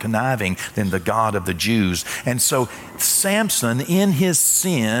and more conniving than the God of the Jews. And so Samson, in his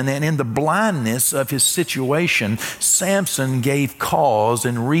sin and in the blindness of his situation, Samson gave cause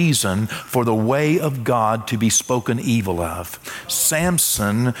and reason for the way of God to be spoken evil of.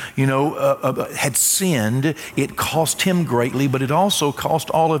 Samson, had sinned. It cost him greatly, but it also cost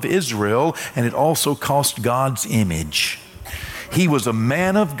all of Israel, and it also cost God's image. He was a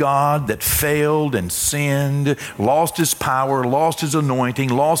man of God that failed and sinned, lost his power, lost his anointing,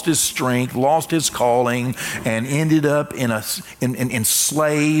 lost his strength, lost his calling, and ended up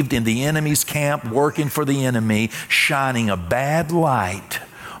enslaved in the enemy's camp, working for the enemy, shining a bad light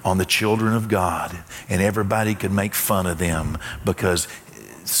on the children of God. And everybody could make fun of them because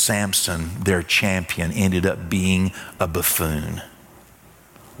Samson, their champion, ended up being a buffoon.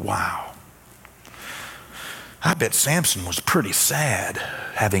 Wow. I bet Samson was pretty sad,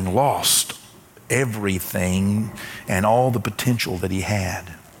 having lost everything and all the potential that he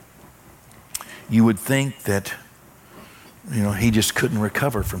had. You would think that, he just couldn't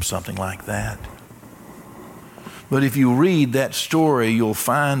recover from something like that. But if you read that story, you'll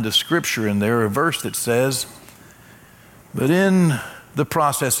find a scripture in there, a verse that says, but in the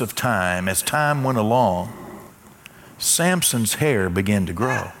process of time, as time went along, Samson's hair began to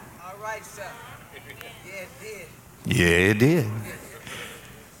grow. Yeah, it did.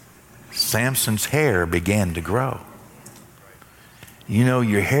 Samson's hair began to grow.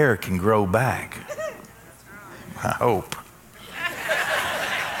 Your hair can grow back. I hope.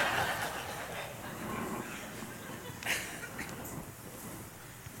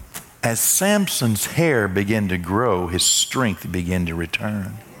 As Samson's hair began to grow, his strength began to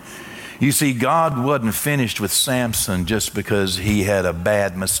return. You see, God wasn't finished with Samson just because he had a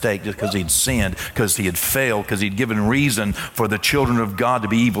bad mistake, just because he'd sinned, because he had failed, because he'd given reason for the children of God to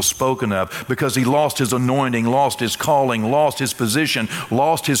be evil spoken of, because he lost his anointing, lost his calling, lost his position,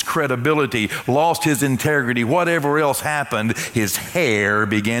 lost his credibility, lost his integrity, whatever else happened, his hair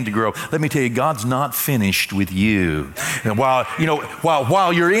began to grow. Let me tell you, God's not finished with you. And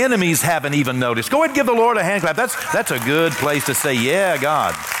while your enemies haven't even noticed, go ahead and give the Lord a hand clap. That's a good place to say, yeah,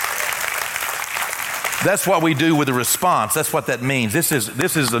 God. That's what we do with a response. That's what that means. This is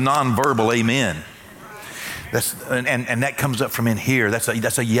the nonverbal amen. And that comes up from in here. That's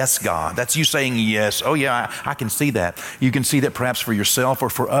a yes, God. That's you saying yes. Oh yeah, I can see that. You can see that perhaps for yourself or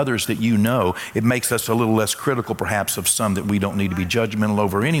for others that you know. It makes us a little less critical perhaps of some that we don't need to be judgmental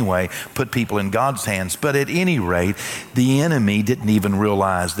over anyway. Put people in God's hands. But at any rate, the enemy didn't even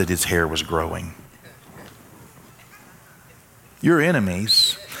realize that his hair was growing. Your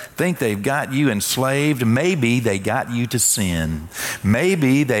enemies think they've got you enslaved. Maybe they got you to sin.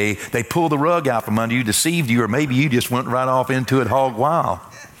 Maybe they pulled the rug out from under you, deceived you, or maybe you just went right off into it hog wild.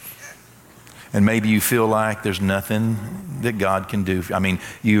 And maybe you feel like there's nothing that God can do. I mean,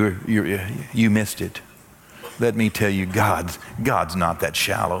 you missed it. Let me tell you, God's not that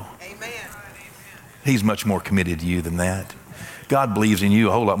shallow. He's much more committed to you than that. God believes in you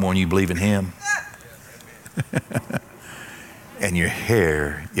a whole lot more than you believe in Him. And your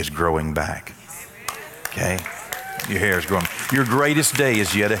hair is growing back. Okay? Your hair is growing. Your greatest day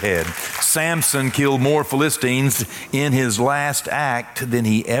is yet ahead. Samson killed more Philistines in his last act than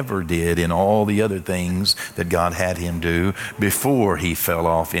he ever did in all the other things that God had him do before he fell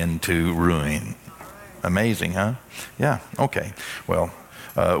off into ruin. Amazing, huh? Yeah, okay. Well,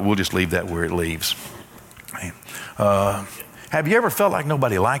 we'll just leave that where it leaves. Have you ever felt like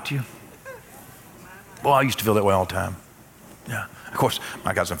nobody liked you? Well, I used to feel that way all the time. Yeah, of course,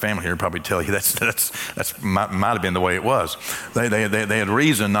 I got some family here probably tell you that's might have been the way it was. They had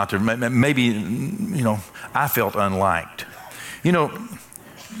reason not to. Maybe I felt unliked.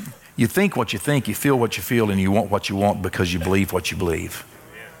 You think what you think, you feel what you feel, and you want what you want because you believe what you believe.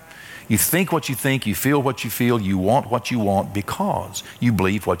 You think what you think, you feel what you feel, you want what you want because you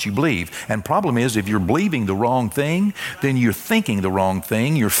believe what you believe. And problem is, if you're believing the wrong thing, then you're thinking the wrong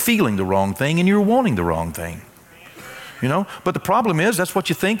thing, you're feeling the wrong thing, and you're wanting the wrong thing. But the problem is that's what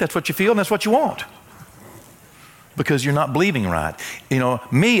you think, that's what you feel, and that's what you want. Because you're not believing right.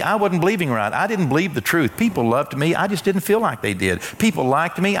 Me, I wasn't believing right. I didn't believe the truth. People loved me. I just didn't feel like they did. People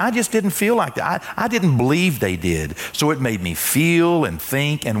liked me. I just didn't feel like that. I didn't believe they did. So it made me feel and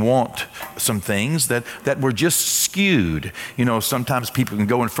think and want some things that were just skewed. Sometimes people can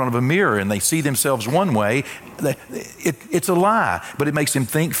go in front of a mirror and they see themselves one way. It's a lie, but it makes them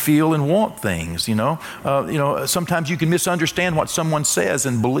think, feel, and want things. Sometimes you can misunderstand what someone says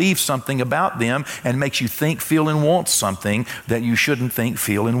and believe something about them, and makes you think, feel, and want something that you shouldn't think,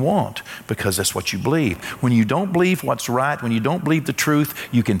 feel, and want, because that's what you believe. When you don't believe what's right, when you don't believe the truth,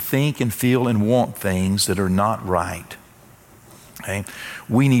 you can think and feel and want things that are not right. Okay?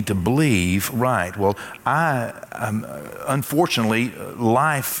 We need to believe right. Well, unfortunately,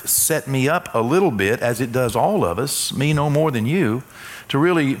 life set me up a little bit, as it does all of us, me no more than you, to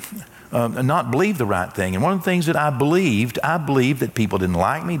really not believe the right thing. And one of the things that I believed that people didn't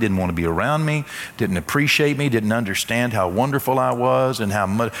like me, didn't want to be around me, didn't appreciate me, didn't understand how wonderful I was and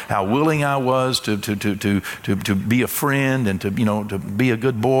how willing I was to be a friend and to be a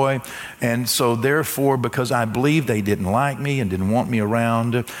good boy. And so therefore, because I believed they didn't like me and didn't want me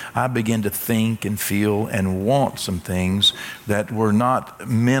around, I began to think and feel and want some things that were not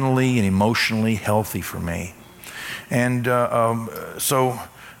mentally and emotionally healthy for me. And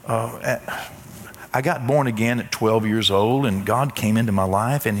I got born again at 12 years old, and God came into my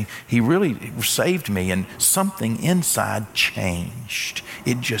life, and He really saved me, and something inside changed.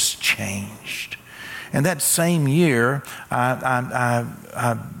 It just changed. And that same year, I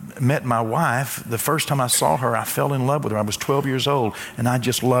met my wife. The first time I saw her, I fell in love with her. I was 12 years old, and I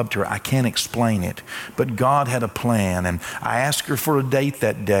just loved her. I can't explain it. But God had a plan, and I asked her for a date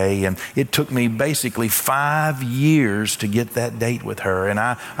that day, and it took me basically 5 years to get that date with her. And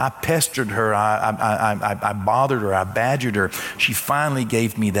I pestered her. I bothered her. I badgered her. She finally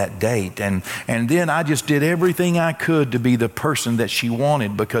gave me that date. And then I just did everything I could to be the person that she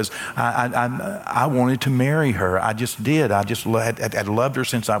wanted, because I wanted to marry her. I just did. I'd loved her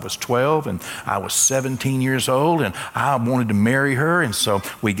since I was 12, and I was 17 years old, and I wanted to marry her. And so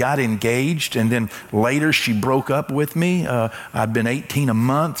we got engaged, and then later she broke up with me. I'd been 18 a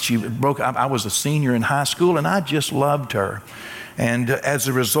month. She broke up. I was a senior in high school, and I just loved her. And as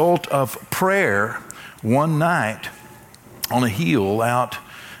a result of prayer, one night on a hill out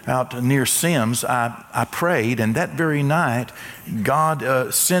out near Sims, I prayed, and that very night,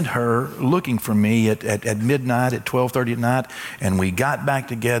 God sent her looking for me at midnight, at 12:30 at night, and we got back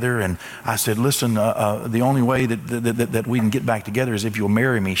together, and I said, listen, the only way that we can get back together is if you'll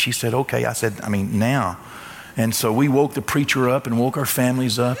marry me. She said, okay. I said, now. And so we woke the preacher up and woke our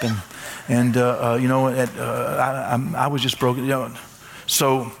families up, and I was just broken.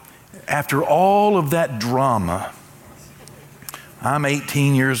 So after all of that drama, I'm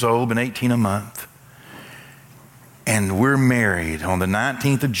 18 years old, been 18 a month, and we're married on the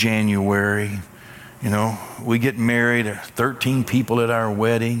 19th of January. We get married, 13 people at our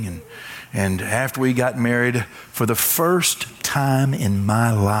wedding, and after we got married, for the first time in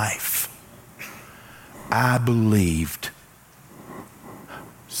my life, I believed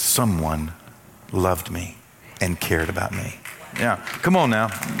someone loved me and cared about me. Yeah, come on now.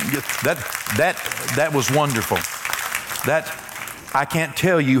 That was wonderful. I can't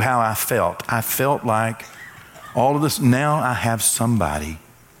tell you how I felt. I felt like all of this, now I have somebody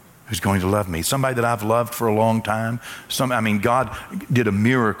who's going to love me, somebody that I've loved for a long time. God did a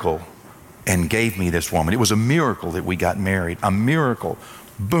miracle and gave me this woman. It was a miracle that we got married, a miracle.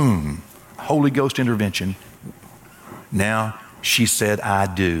 Boom, Holy Ghost intervention. Now she said,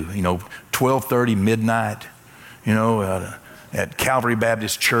 I do. 12:30 midnight, at Calvary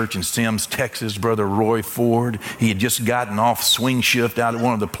Baptist Church in Sims, Texas, Brother Roy Ford. He had just gotten off swing shift out at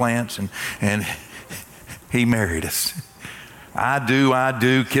one of the plants, and he married us. I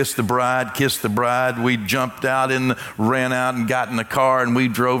do, kiss the bride. We jumped out ran out and got in the car, and we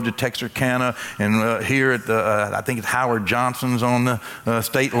drove to Texarkana, and here at I think it's Howard Johnson's on the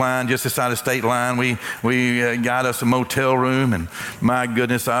state line, just beside the state line, we got us a motel room, and my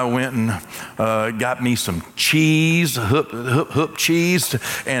goodness, I went and got me some cheese, hoop cheese,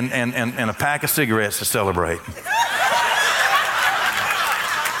 and a pack of cigarettes to celebrate.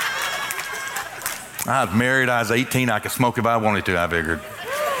 I was married, I was 18, I could smoke if I wanted to, I figured.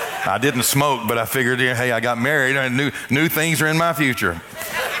 I didn't smoke, but I figured, hey, I got married, and new things are in my future.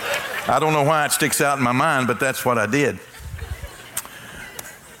 I don't know why it sticks out in my mind, but that's what I did.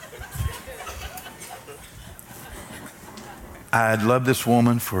 I had loved this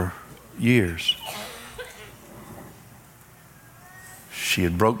woman for years. She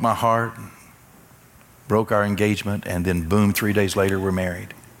had broke my heart, broke our engagement, and then boom, 3 days later, we're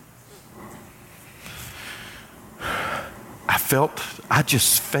married. I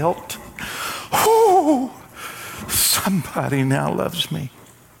just felt, somebody now loves me.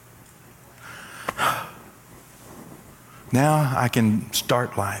 Now I can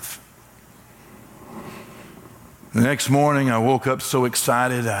start life. The next morning I woke up so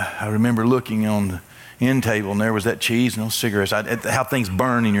excited. I remember looking on the end table, and there was that cheese and those cigarettes. How things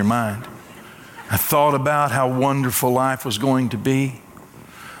burn in your mind. I thought about how wonderful life was going to be.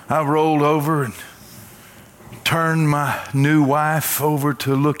 I rolled over and turned my new wife over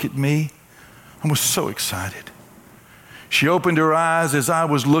to look at me. I was so excited. She opened her eyes as I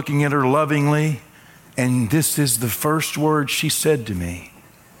was looking at her lovingly, and this is the first word she said to me.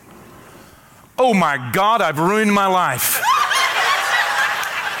 Oh my God, I've ruined my life.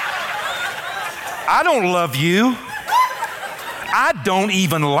 I don't love you. I don't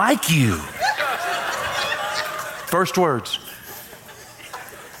even like you. First words.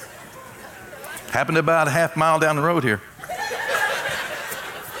 Happened about a half mile down the road here.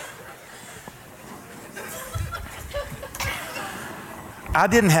 I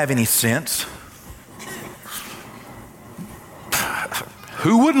didn't have any sense.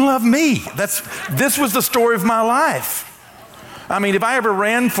 Who wouldn't love me? This was the story of my life. I mean, if I ever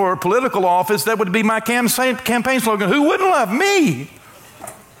ran for political office, that would be my campaign slogan. Who wouldn't love me?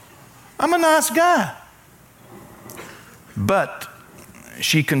 I'm a nice guy. But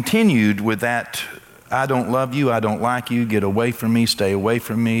she continued with that, I don't love you, I don't like you, get away from me, stay away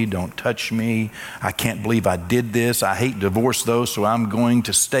from me, don't touch me, I can't believe I did this, I hate divorce though, so I'm going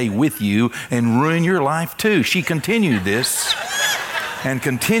to stay with you and ruin your life too. She continued this, and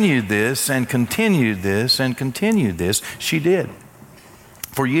continued this, and continued this, and continued this. She did,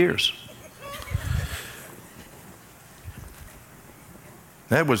 for years.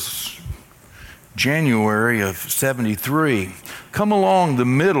 That was January of 73. Come along the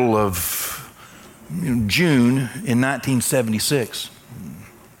middle of June in 1976.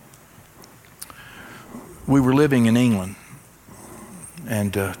 We were living in England,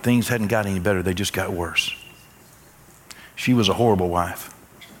 and things hadn't got any better. They just got worse. She was a horrible wife,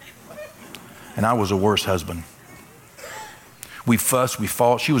 and I was a worse husband. We fussed, we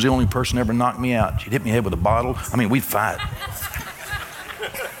fought. She was the only person that ever knocked me out. She'd hit me in the head with a bottle. I mean, we'd fight.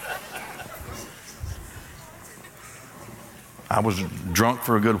 I was drunk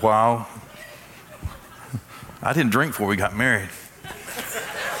for a good while. I didn't drink before we got married.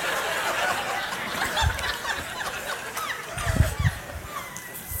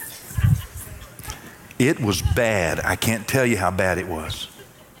 It was bad. I can't tell you how bad it was.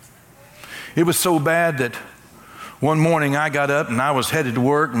 It was so bad that one morning I got up and I was headed to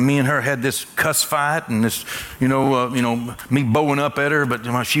work, and me and her had this cuss fight and this, me bowing up at her,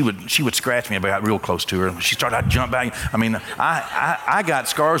 but she would scratch me if I got real close to her. She started to jump back. I mean, I got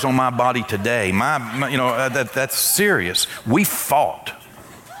scars on my body today. That's serious. We fought,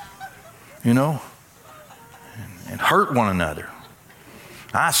 and hurt one another.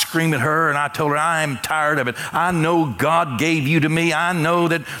 I screamed at her and I told her, I am tired of it. I know God gave you to me. I know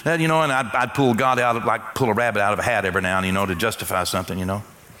that and I'd pull God out, like pull a rabbit out of a hat every now and then, to justify something, But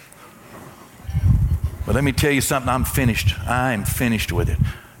let me tell you something, I'm finished. I am finished with it.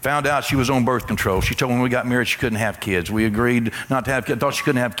 Found out she was on birth control. She told me when we got married she couldn't have kids. We agreed not to have kids. I thought she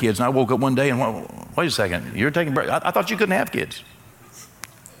couldn't have kids. And I woke up one day and went, wait a second, you're taking birth? I thought you couldn't have kids.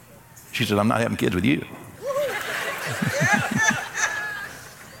 She said, I'm not having kids with you.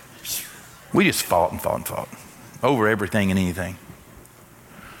 We just fought and fought and fought over everything and anything.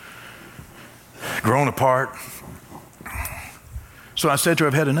 Grown apart. So I said to her,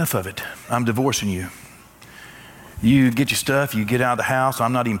 I've had enough of it. I'm divorcing you. You get your stuff, you get out of the house.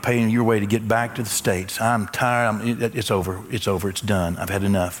 I'm not even paying your way to get back to the States. I'm tired. It's over. It's over. It's done. I've had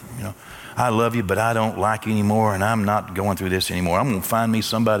enough. I love you, but I don't like you anymore, and I'm not going through this anymore. I'm going to find me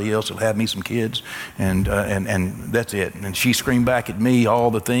somebody else that'll have me some kids, and that's it. And she screamed back at me all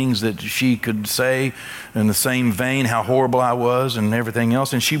the things that she could say in the same vein, how horrible I was and everything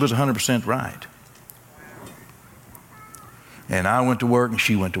else, and she was 100% right. And I went to work, and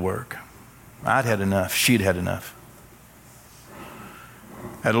she went to work. I'd had enough. She'd had enough.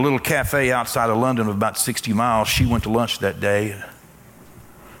 At a little cafe outside of London of about 60 miles, she went to lunch that day.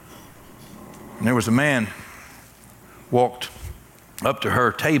 And there was a man walked up to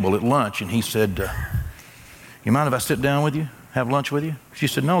her table at lunch, and he said, you mind if I sit down with you, have lunch with you? She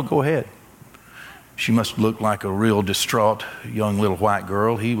said, no, go ahead. She must look like a real distraught young little white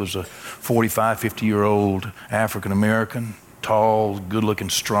girl. He was a 45, 50-year-old African-American, tall, good-looking,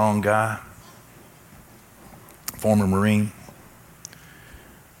 strong guy, former Marine.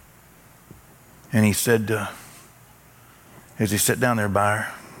 And he said, as he sat down there by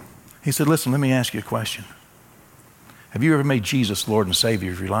her, he said, listen, let me ask you a question. Have you ever made Jesus Lord and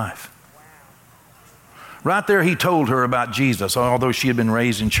Savior of your life? Right there, he told her about Jesus. Although she had been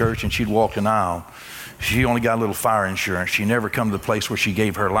raised in church and she'd walked an aisle, she only got a little fire insurance. She never come to the place where she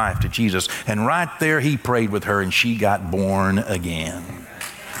gave her life to Jesus. And right there, he prayed with her and she got born again.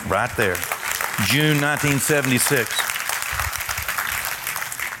 Right there. June 1976.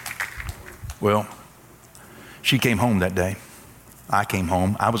 Well, she came home that day. I came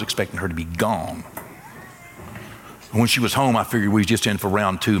home. I was expecting her to be gone. When she was home, I figured we was just in for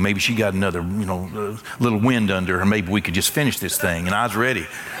round two. Maybe she got another, little wind under her. Maybe we could just finish this thing. And I was ready.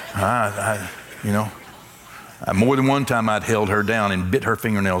 More than one time I'd held her down and bit her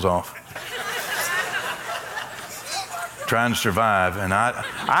fingernails off. Trying to survive. And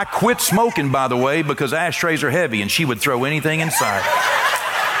I quit smoking, by the way, because ashtrays are heavy and she would throw anything inside.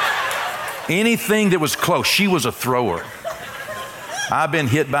 Anything that was close. She was a thrower. I've been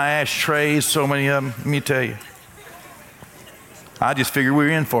hit by ashtrays, so many of them, let me tell you. I just figured we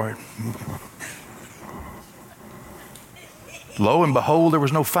were in for it. Lo and behold, there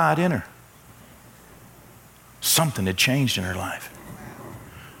was no fight in her. Something had changed in her life.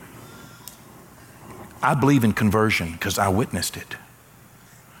 I believe in conversion because I witnessed it.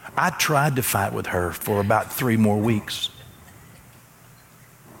 I tried to fight with her for about 3 more weeks.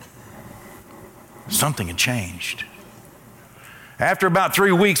 Something had changed. After about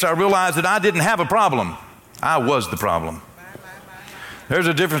 3 weeks, I realized that I didn't have a problem. I was the problem. There's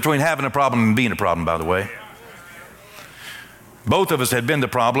a difference between having a problem and being a problem, by the way. Both of us had been the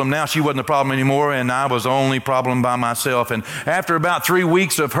problem. Now she wasn't the problem anymore, and I was the only problem by myself. And after about 3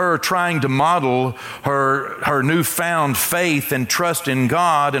 weeks of her trying to model her newfound faith and trust in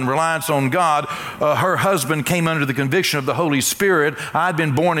God and reliance on God, her husband came under the conviction of the Holy Spirit. I'd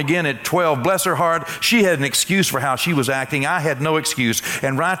been born again at 12. Bless her heart. She had an excuse for how she was acting. I had no excuse.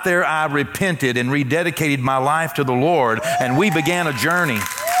 And right there, I repented and rededicated my life to the Lord, and we began a journey.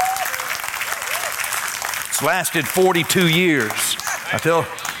 Lasted 42 years. I tell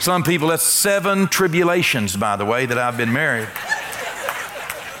some people that's 7 tribulations, by the way, that I've been married.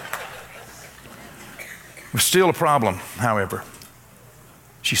 There's still a problem, however.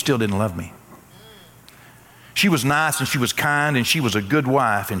 She still didn't love me. She was nice and she was kind and she was a good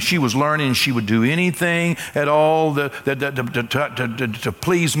wife and she was learning and she would do anything at all to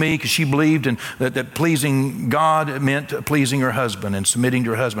please me because she believed in that pleasing God meant pleasing her husband and submitting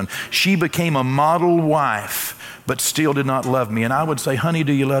to her husband. She became a model wife but still did not love me. And I would say, honey,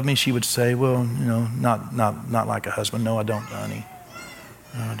 do you love me? She would say, well, not like a husband. No, I don't, honey.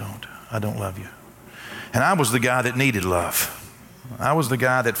 No, I don't. I don't love you. And I was the guy that needed love. I was the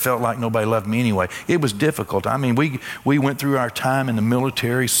guy that felt like nobody loved me anyway. It was difficult. I mean, we went through our time in the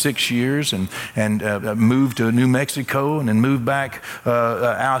military 6 years and moved to New Mexico and then moved back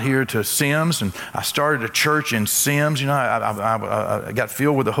out here to Sims. And I started a church in Sims. I got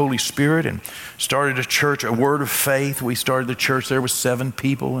filled with the Holy Spirit and started a church, a Word of Faith. We started the church there with 7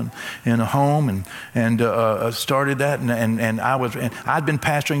 people in a home and started that. And I'd been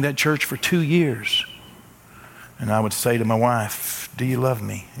pastoring that church for 2 years. And I would say to my wife, do you love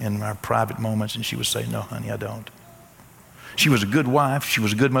me in our private moments? And she would say, no, honey, I don't. She was a good wife. She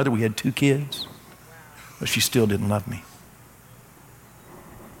was a good mother. We had 2 kids. But she still didn't love me.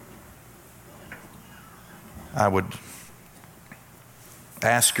 I would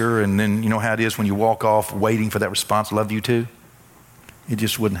ask her, and then you know how it is when you walk off waiting for that response, love you too? It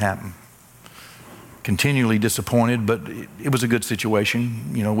just wouldn't happen. Continually disappointed, but it was a good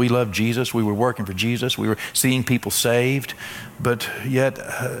situation. You know, we loved Jesus. We were working for Jesus. We were seeing people saved, but yet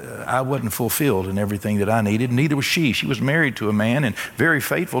I wasn't fulfilled in everything that I needed. Neither was she. She was married to a man and very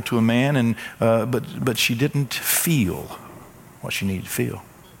faithful to a man, and but she didn't feel what she needed to feel.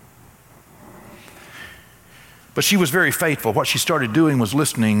 But she was very faithful. What she started doing was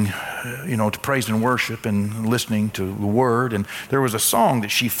listening, to praise and worship and listening to the Word. And there was a song that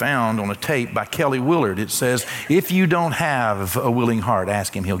she found on a tape by Kelly Willard. It says, if you don't have a willing heart,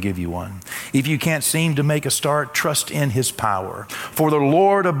 ask Him, He'll give you one. If you can't seem to make a start, trust in His power. For the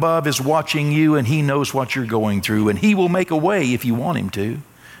Lord above is watching you and He knows what you're going through. And He will make a way if you want Him to.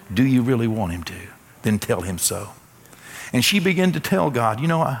 Do you really want Him to? Then tell Him so. And she began to tell God,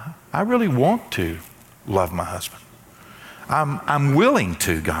 I really want to love my husband. I'm willing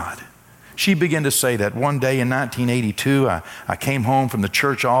to, God. She began to say that. One day in 1982, I came home from the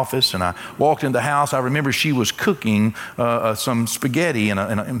church office and I walked in the house. I remember she was cooking some spaghetti in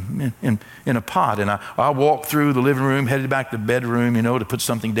a pot. And I walked through the living room, headed back to the bedroom, to put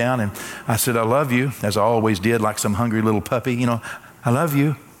something down. And I said, I love you, as I always did, like some hungry little puppy. I love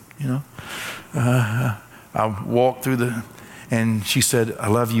you, I walked through and she said, I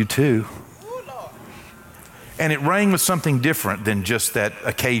love you too. And it rang with something different than just that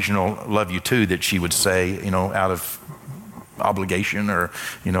occasional love you too that she would say, out of obligation or,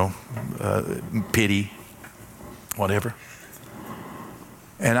 pity, whatever.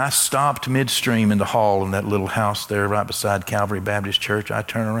 And I stopped midstream in the hall in that little house there right beside Calvary Baptist Church. I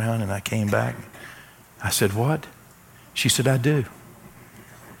turned around and I came back. I said, what? She said, I do.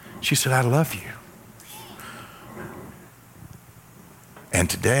 She said, I love you. And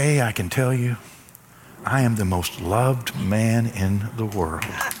today I can tell you, I am the most loved man in the world.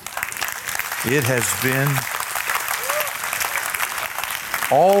 It has been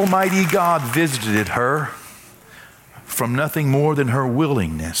Almighty God visited her from nothing more than her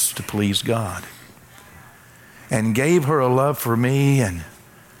willingness to please God and gave her a love for me. And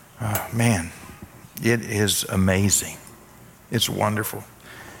man, it is amazing. It's wonderful.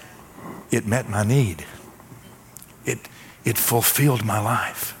 It met my need. It fulfilled my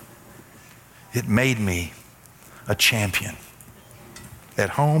life. It made me a champion at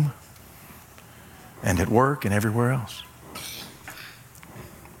home and at work and everywhere else.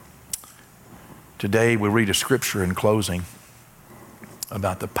 Today we read a scripture in closing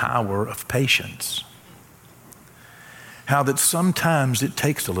about the power of patience. How that sometimes it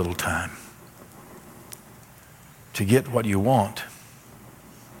takes a little time to get what you want.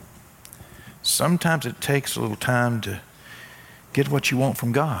 Sometimes it takes a little time to get what you want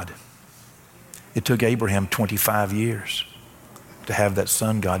from God. It took Abraham 25 years to have that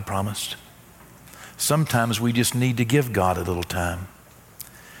son God promised. Sometimes we just need to give God a little time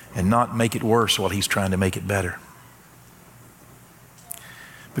and not make it worse while He's trying to make it better.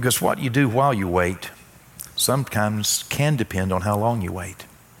 Because what you do while you wait sometimes can depend on how long you wait.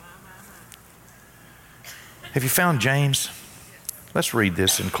 Have you found James? Let's read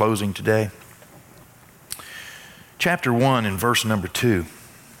this in closing today. Chapter 1 and verse number 2.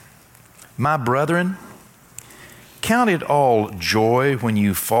 My brethren, count it all joy when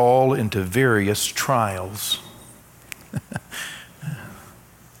you fall into various trials,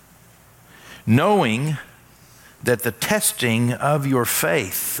 knowing that the testing of your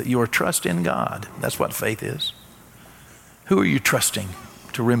faith, your trust in God, that's what faith is. Who are you trusting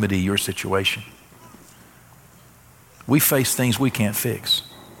to remedy your situation? We face things we can't fix.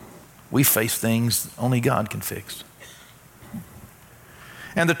 We face things only God can fix.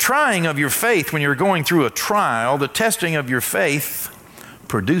 And the trying of your faith, when you're going through a trial, the testing of your faith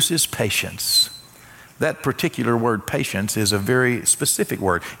produces patience. That particular word, patience, is a very specific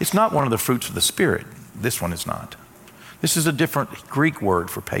word. It's not one of the fruits of the Spirit. This one is not. This is a different Greek word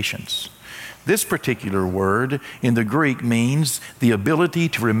for patience. This particular word in the Greek means the ability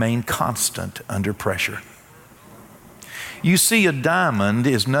to remain constant under pressure. You see, a diamond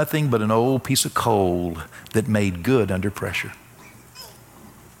is nothing but an old piece of coal that made good under pressure.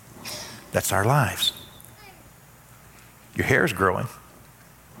 That's our lives. Your hair's growing.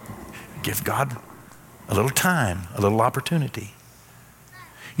 Give God a little time, a little opportunity.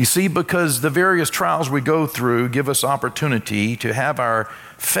 You see, because the various trials we go through give us opportunity to have our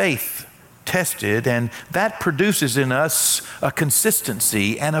faith tested, and that produces in us a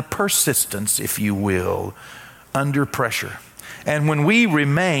consistency and a persistence, if you will, under pressure. And when we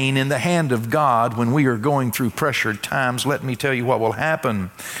remain in the hand of God, when we are going through pressured times, let me tell you what will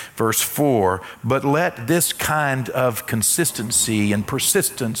happen. Verse 4, but let this kind of consistency and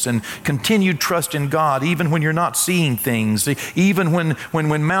persistence and continued trust in God, even when you're not seeing things, even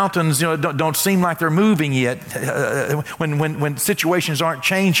when mountains don't seem like they're moving yet, when situations aren't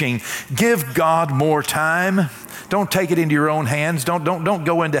changing, give God more time. Don't take it into your own hands. Don't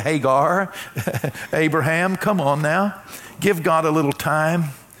go into Hagar. Abraham, come on now. Give God a little time,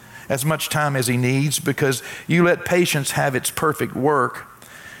 as much time as he needs, because you let patience have its perfect work,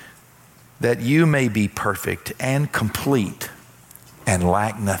 that you may be perfect and complete and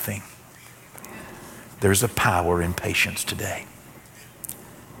lack nothing. There's a power in patience today.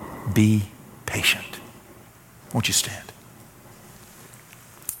 Be patient. Won't you stand?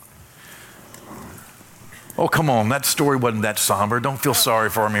 Oh, come on. That story wasn't that somber. Don't feel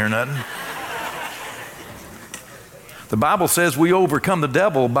sorry for me or nothing. The Bible says we overcome the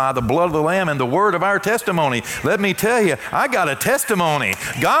devil by the blood of the Lamb and the word of our testimony. Let me tell you, I got a testimony.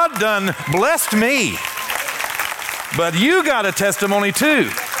 God done blessed me. But you got a testimony too.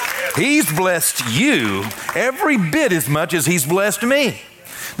 He's blessed you every bit as much as he's blessed me.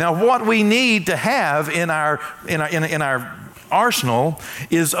 Now, what we need to have in our arsenal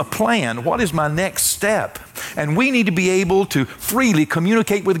is a plan. What is my next step? And we need to be able to freely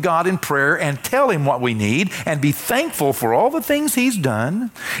communicate with God in prayer and tell him what we need and be thankful for all the things he's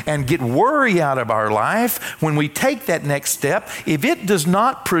done and get worry out of our life when we take that next step. If it does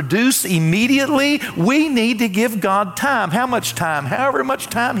not produce immediately, we need to give God time. How much time? However much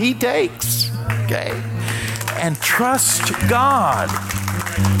time he takes. Okay? And trust God.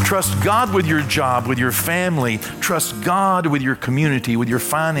 Trust God with your job, with your family. Trust God with your community, with your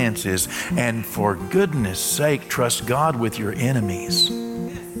finances. And for goodness sake, trust God with your enemies.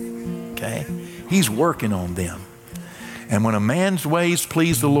 Okay? He's working on them. And when a man's ways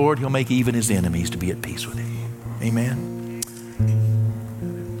please the Lord, he'll make even his enemies to be at peace with him. Amen.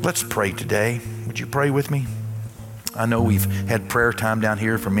 Let's pray today. Would you pray with me? I know we've had prayer time down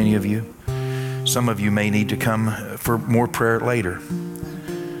here for many of you. Some of you may need to come for more prayer later.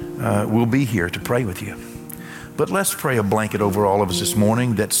 We'll be here to pray with you. But let's pray a blanket over all of us this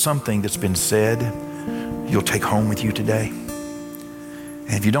morning that something that's been said you'll take home with you today.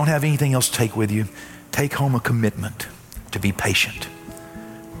 And if you don't have anything else to take with you, take home a commitment to be patient.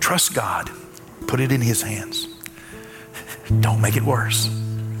 Trust God. Put it in his hands. Don't make it worse.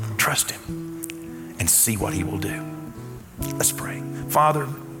 Trust him and see what he will do. Let's pray. Father,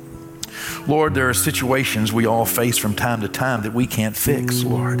 Lord, there are situations we all face from time to time that we can't fix,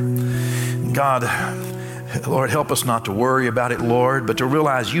 Lord. God, Lord, help us not to worry about it, Lord, but to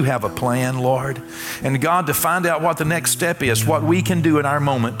realize you have a plan, Lord. And God, to find out what the next step is, what we can do in our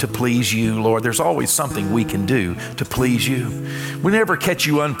moment to please you, Lord. There's always something we can do to please you. We never catch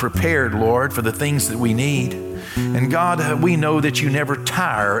you unprepared, Lord, for the things that we need. And God, we know that you never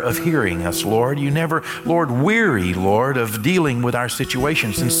tire of hearing us, Lord. You never, Lord, weary, Lord, of dealing with our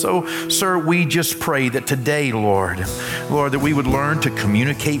situations. And so, sir, we just pray that today, Lord, that we would learn to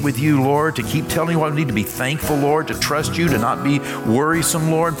communicate with you, Lord, to keep telling you what we need, to be thankful, Lord, to trust you, to not be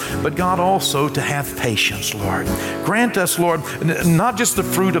worrisome, Lord, but God, also to have patience, Lord. Grant us, Lord, not just the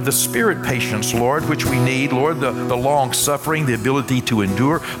fruit of the Spirit patience, Lord, which we need, Lord, the long suffering, the ability to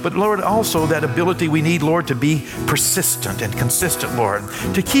endure, but Lord, also that ability we need, Lord, to be persistent and consistent, Lord,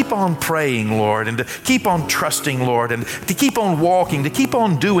 to keep on praying, Lord, and to keep on trusting, Lord, and to keep on walking, to keep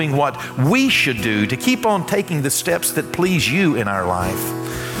on doing what we should do, to keep on taking the steps that please you in our life.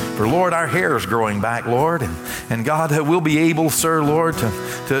 For Lord, our hair is growing back, Lord, and God, we'll be able, sir, Lord,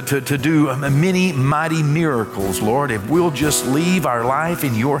 to do many mighty miracles, Lord, if we'll just leave our life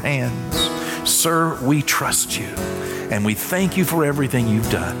in your hands. Sir, we trust you. And we thank you for everything you've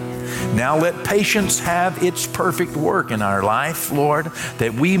done. Now let patience have its perfect work in our life, Lord,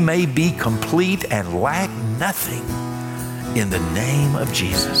 that we may be complete and lack nothing. In the name of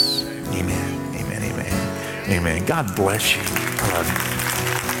Jesus. Amen. Amen. Amen. Amen. God bless you. I love you.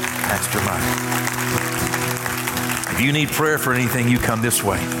 Pastor Mike. If you need prayer for anything, you come this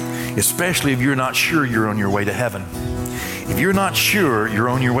way, especially if you're not sure you're on your way to heaven. If you're not sure you're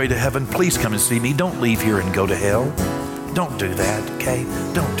on your way to heaven, please come and see me. Don't leave here and go to hell. Don't do that, okay?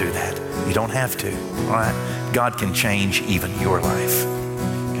 Don't do that. You don't have to, all right? God can change even your life,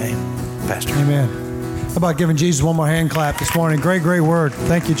 okay? Pastor. Amen. How about giving Jesus one more hand clap this morning? Great, great word.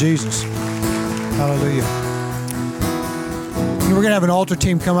 Thank you, Jesus. Hallelujah. We're going to have an altar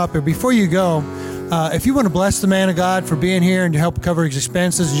team come up here. Before you go, if you want to bless the man of God for being here and to help cover his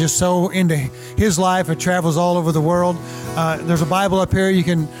expenses and just sow into his life, it travels all over the world. There's a Bible up here you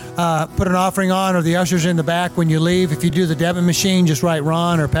can put an offering on, or the ushers in the back when you leave. If you do the debit machine, just write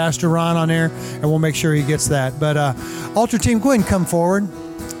Ron or Pastor Ron on there, and we'll make sure he gets that. But altar team, go ahead and come forward.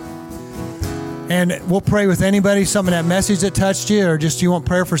 And we'll pray with anybody, some of that message that touched you, or just you want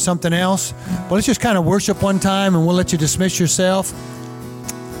prayer for something else. But let's just kind of worship one time, and we'll let you dismiss yourself.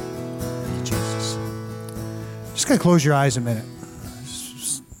 Jesus. Just kind of close your eyes a minute.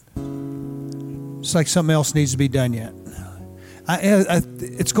 It's like something else needs to be done yet.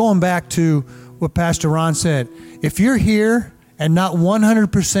 It's going back to what Pastor Ron said. If you're here and not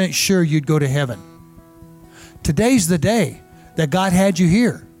 100% sure you'd go to heaven, today's the day that God had you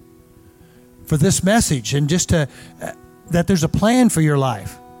here for this message, and just to that there's a plan for your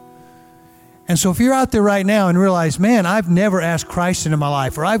life. And so if you're out there right now and realize, man, I've never asked Christ into my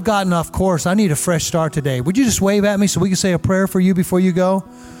life, or I've gotten off course, I need a fresh start today, would you just wave at me so we can say a prayer for you before you go?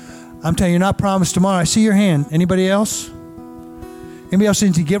 I'm telling you, you're not promised tomorrow. I see your hand. Anybody else? Anybody else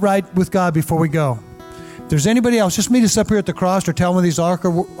needs to get right with God before we go? If there's anybody else, just meet us up here at the cross, or tell one of these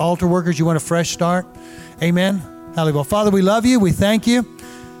altar workers you want a fresh start. Amen. Hallelujah. Father, we love you. We thank you.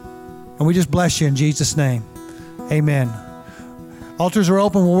 And we just bless you in Jesus' name. Amen. Altars are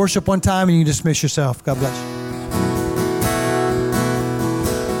open. We'll worship one time and you can dismiss yourself. God bless you.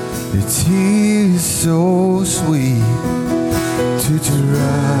 It is so sweet to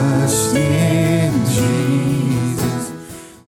trust in Jesus.